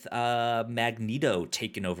with Magneto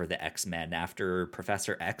taking over the X-Men after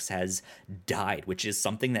Professor X has died, which is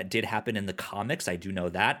something that did happen in the comics. I do know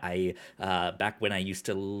that. I back when I used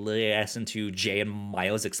to listen to Jay and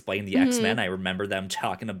Miles explain the X-Men, I remember them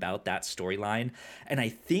talking about that storyline. And I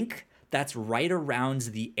think that's right around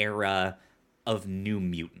the era of New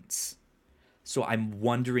Mutants. So I'm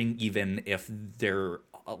wondering even if they're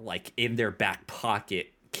like in their back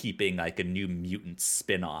pocket keeping like a New Mutant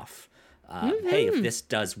spin-off. Hey, if this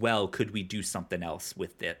does well, could we do something else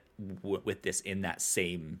with it, with this in that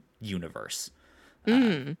same universe?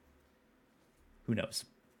 Who knows?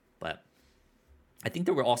 But I think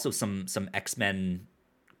there were also some X-Men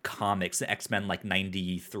comics, X-Men like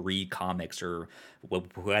 93 comics or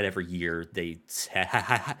whatever year they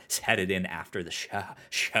set it in after the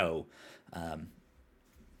show.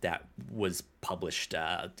 That was published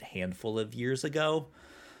a handful of years ago.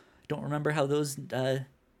 Don't remember how those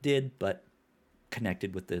did, but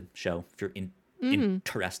connected with the show if you're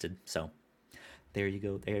interested. So there you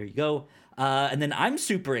go. And then I'm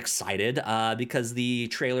super excited because the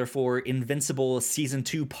trailer for Invincible Season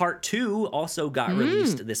 2 Part 2 also got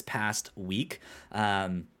released this past week.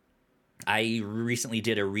 I recently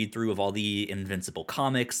did a read-through of all the Invincible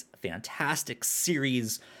comics. Fantastic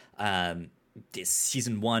series.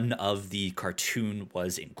 Season 1 of the cartoon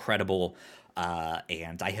was incredible.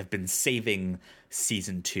 And I have been saving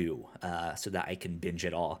Season 2 so that I can binge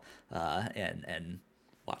it all and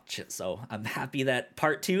watch it. So I'm happy that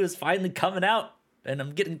Part 2 is finally coming out and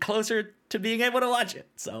I'm getting closer to being able to watch it.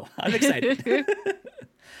 So I'm excited.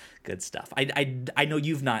 Good stuff. I know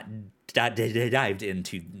you've not dived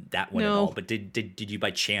into that one at all, but did you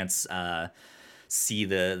by chance see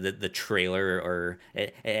the trailer or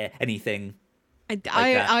anything?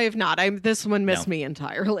 I have not. This one missed me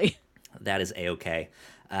entirely. That is A-okay.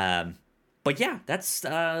 But yeah, that's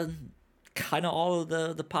kind of all of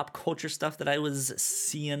the pop culture stuff that I was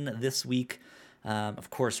seeing this week. Of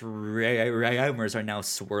course, rumors are now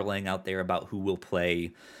swirling out there about who will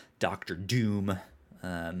play Doctor Doom.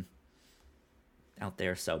 out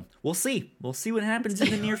there. So we'll see. We'll see what happens in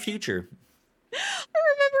the near future. I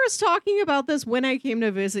remember us talking about this when I came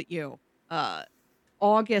to visit you,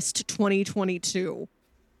 August 2022.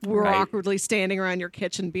 We were awkwardly standing around your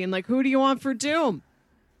kitchen being like, who do you want for Doom?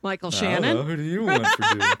 Michael Shannon. Who do you want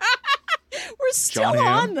for Doom? We're still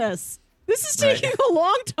on this. This is taking a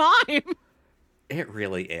long time. It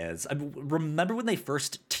really is. I mean, remember when they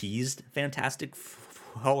first teased Fantastic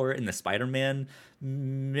Four in the Spider-Man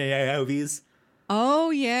movies? Oh,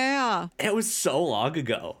 yeah. It was so long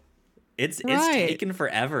ago. It's taken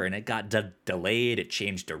forever, and it got delayed. It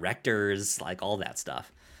changed directors, like all that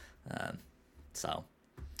stuff. So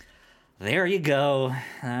there you go.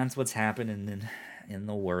 That's what's happening in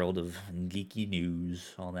the world of geeky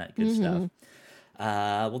news, all that good stuff.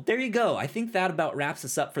 Well, there you go. I think that about wraps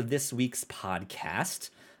us up for this week's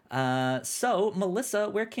podcast. So, Melissa,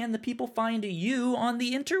 where can the people find you on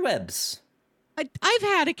the interwebs? I've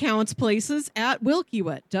had accounts places at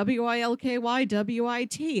Wilkywit,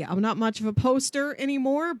 WILKYWIT. I'm not much of a poster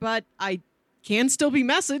anymore, but I can still be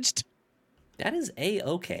messaged. That is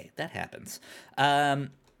A-okay. That happens. Yeah.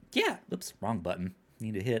 Oops, wrong button.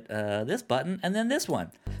 Need to hit this button and then this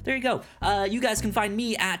one. There you go. You guys can find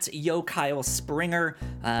me at Yo Kyle Springer.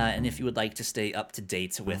 And if you would like to stay up to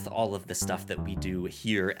date with all of the stuff that we do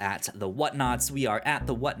here at The Whatnots, we are at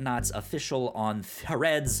The Whatnots Official on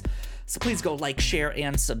Threads. So please go like, share,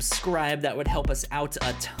 and subscribe. That would help us out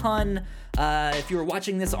a ton. If you're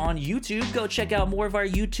watching this on YouTube, go check out more of our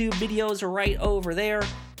YouTube videos right over there.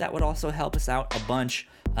 That would also help us out a bunch.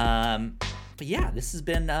 But yeah, this has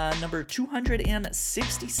been number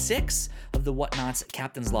 266 of the Whatnots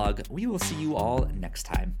Captain's Log. We will see you all next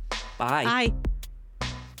time. Bye. Bye.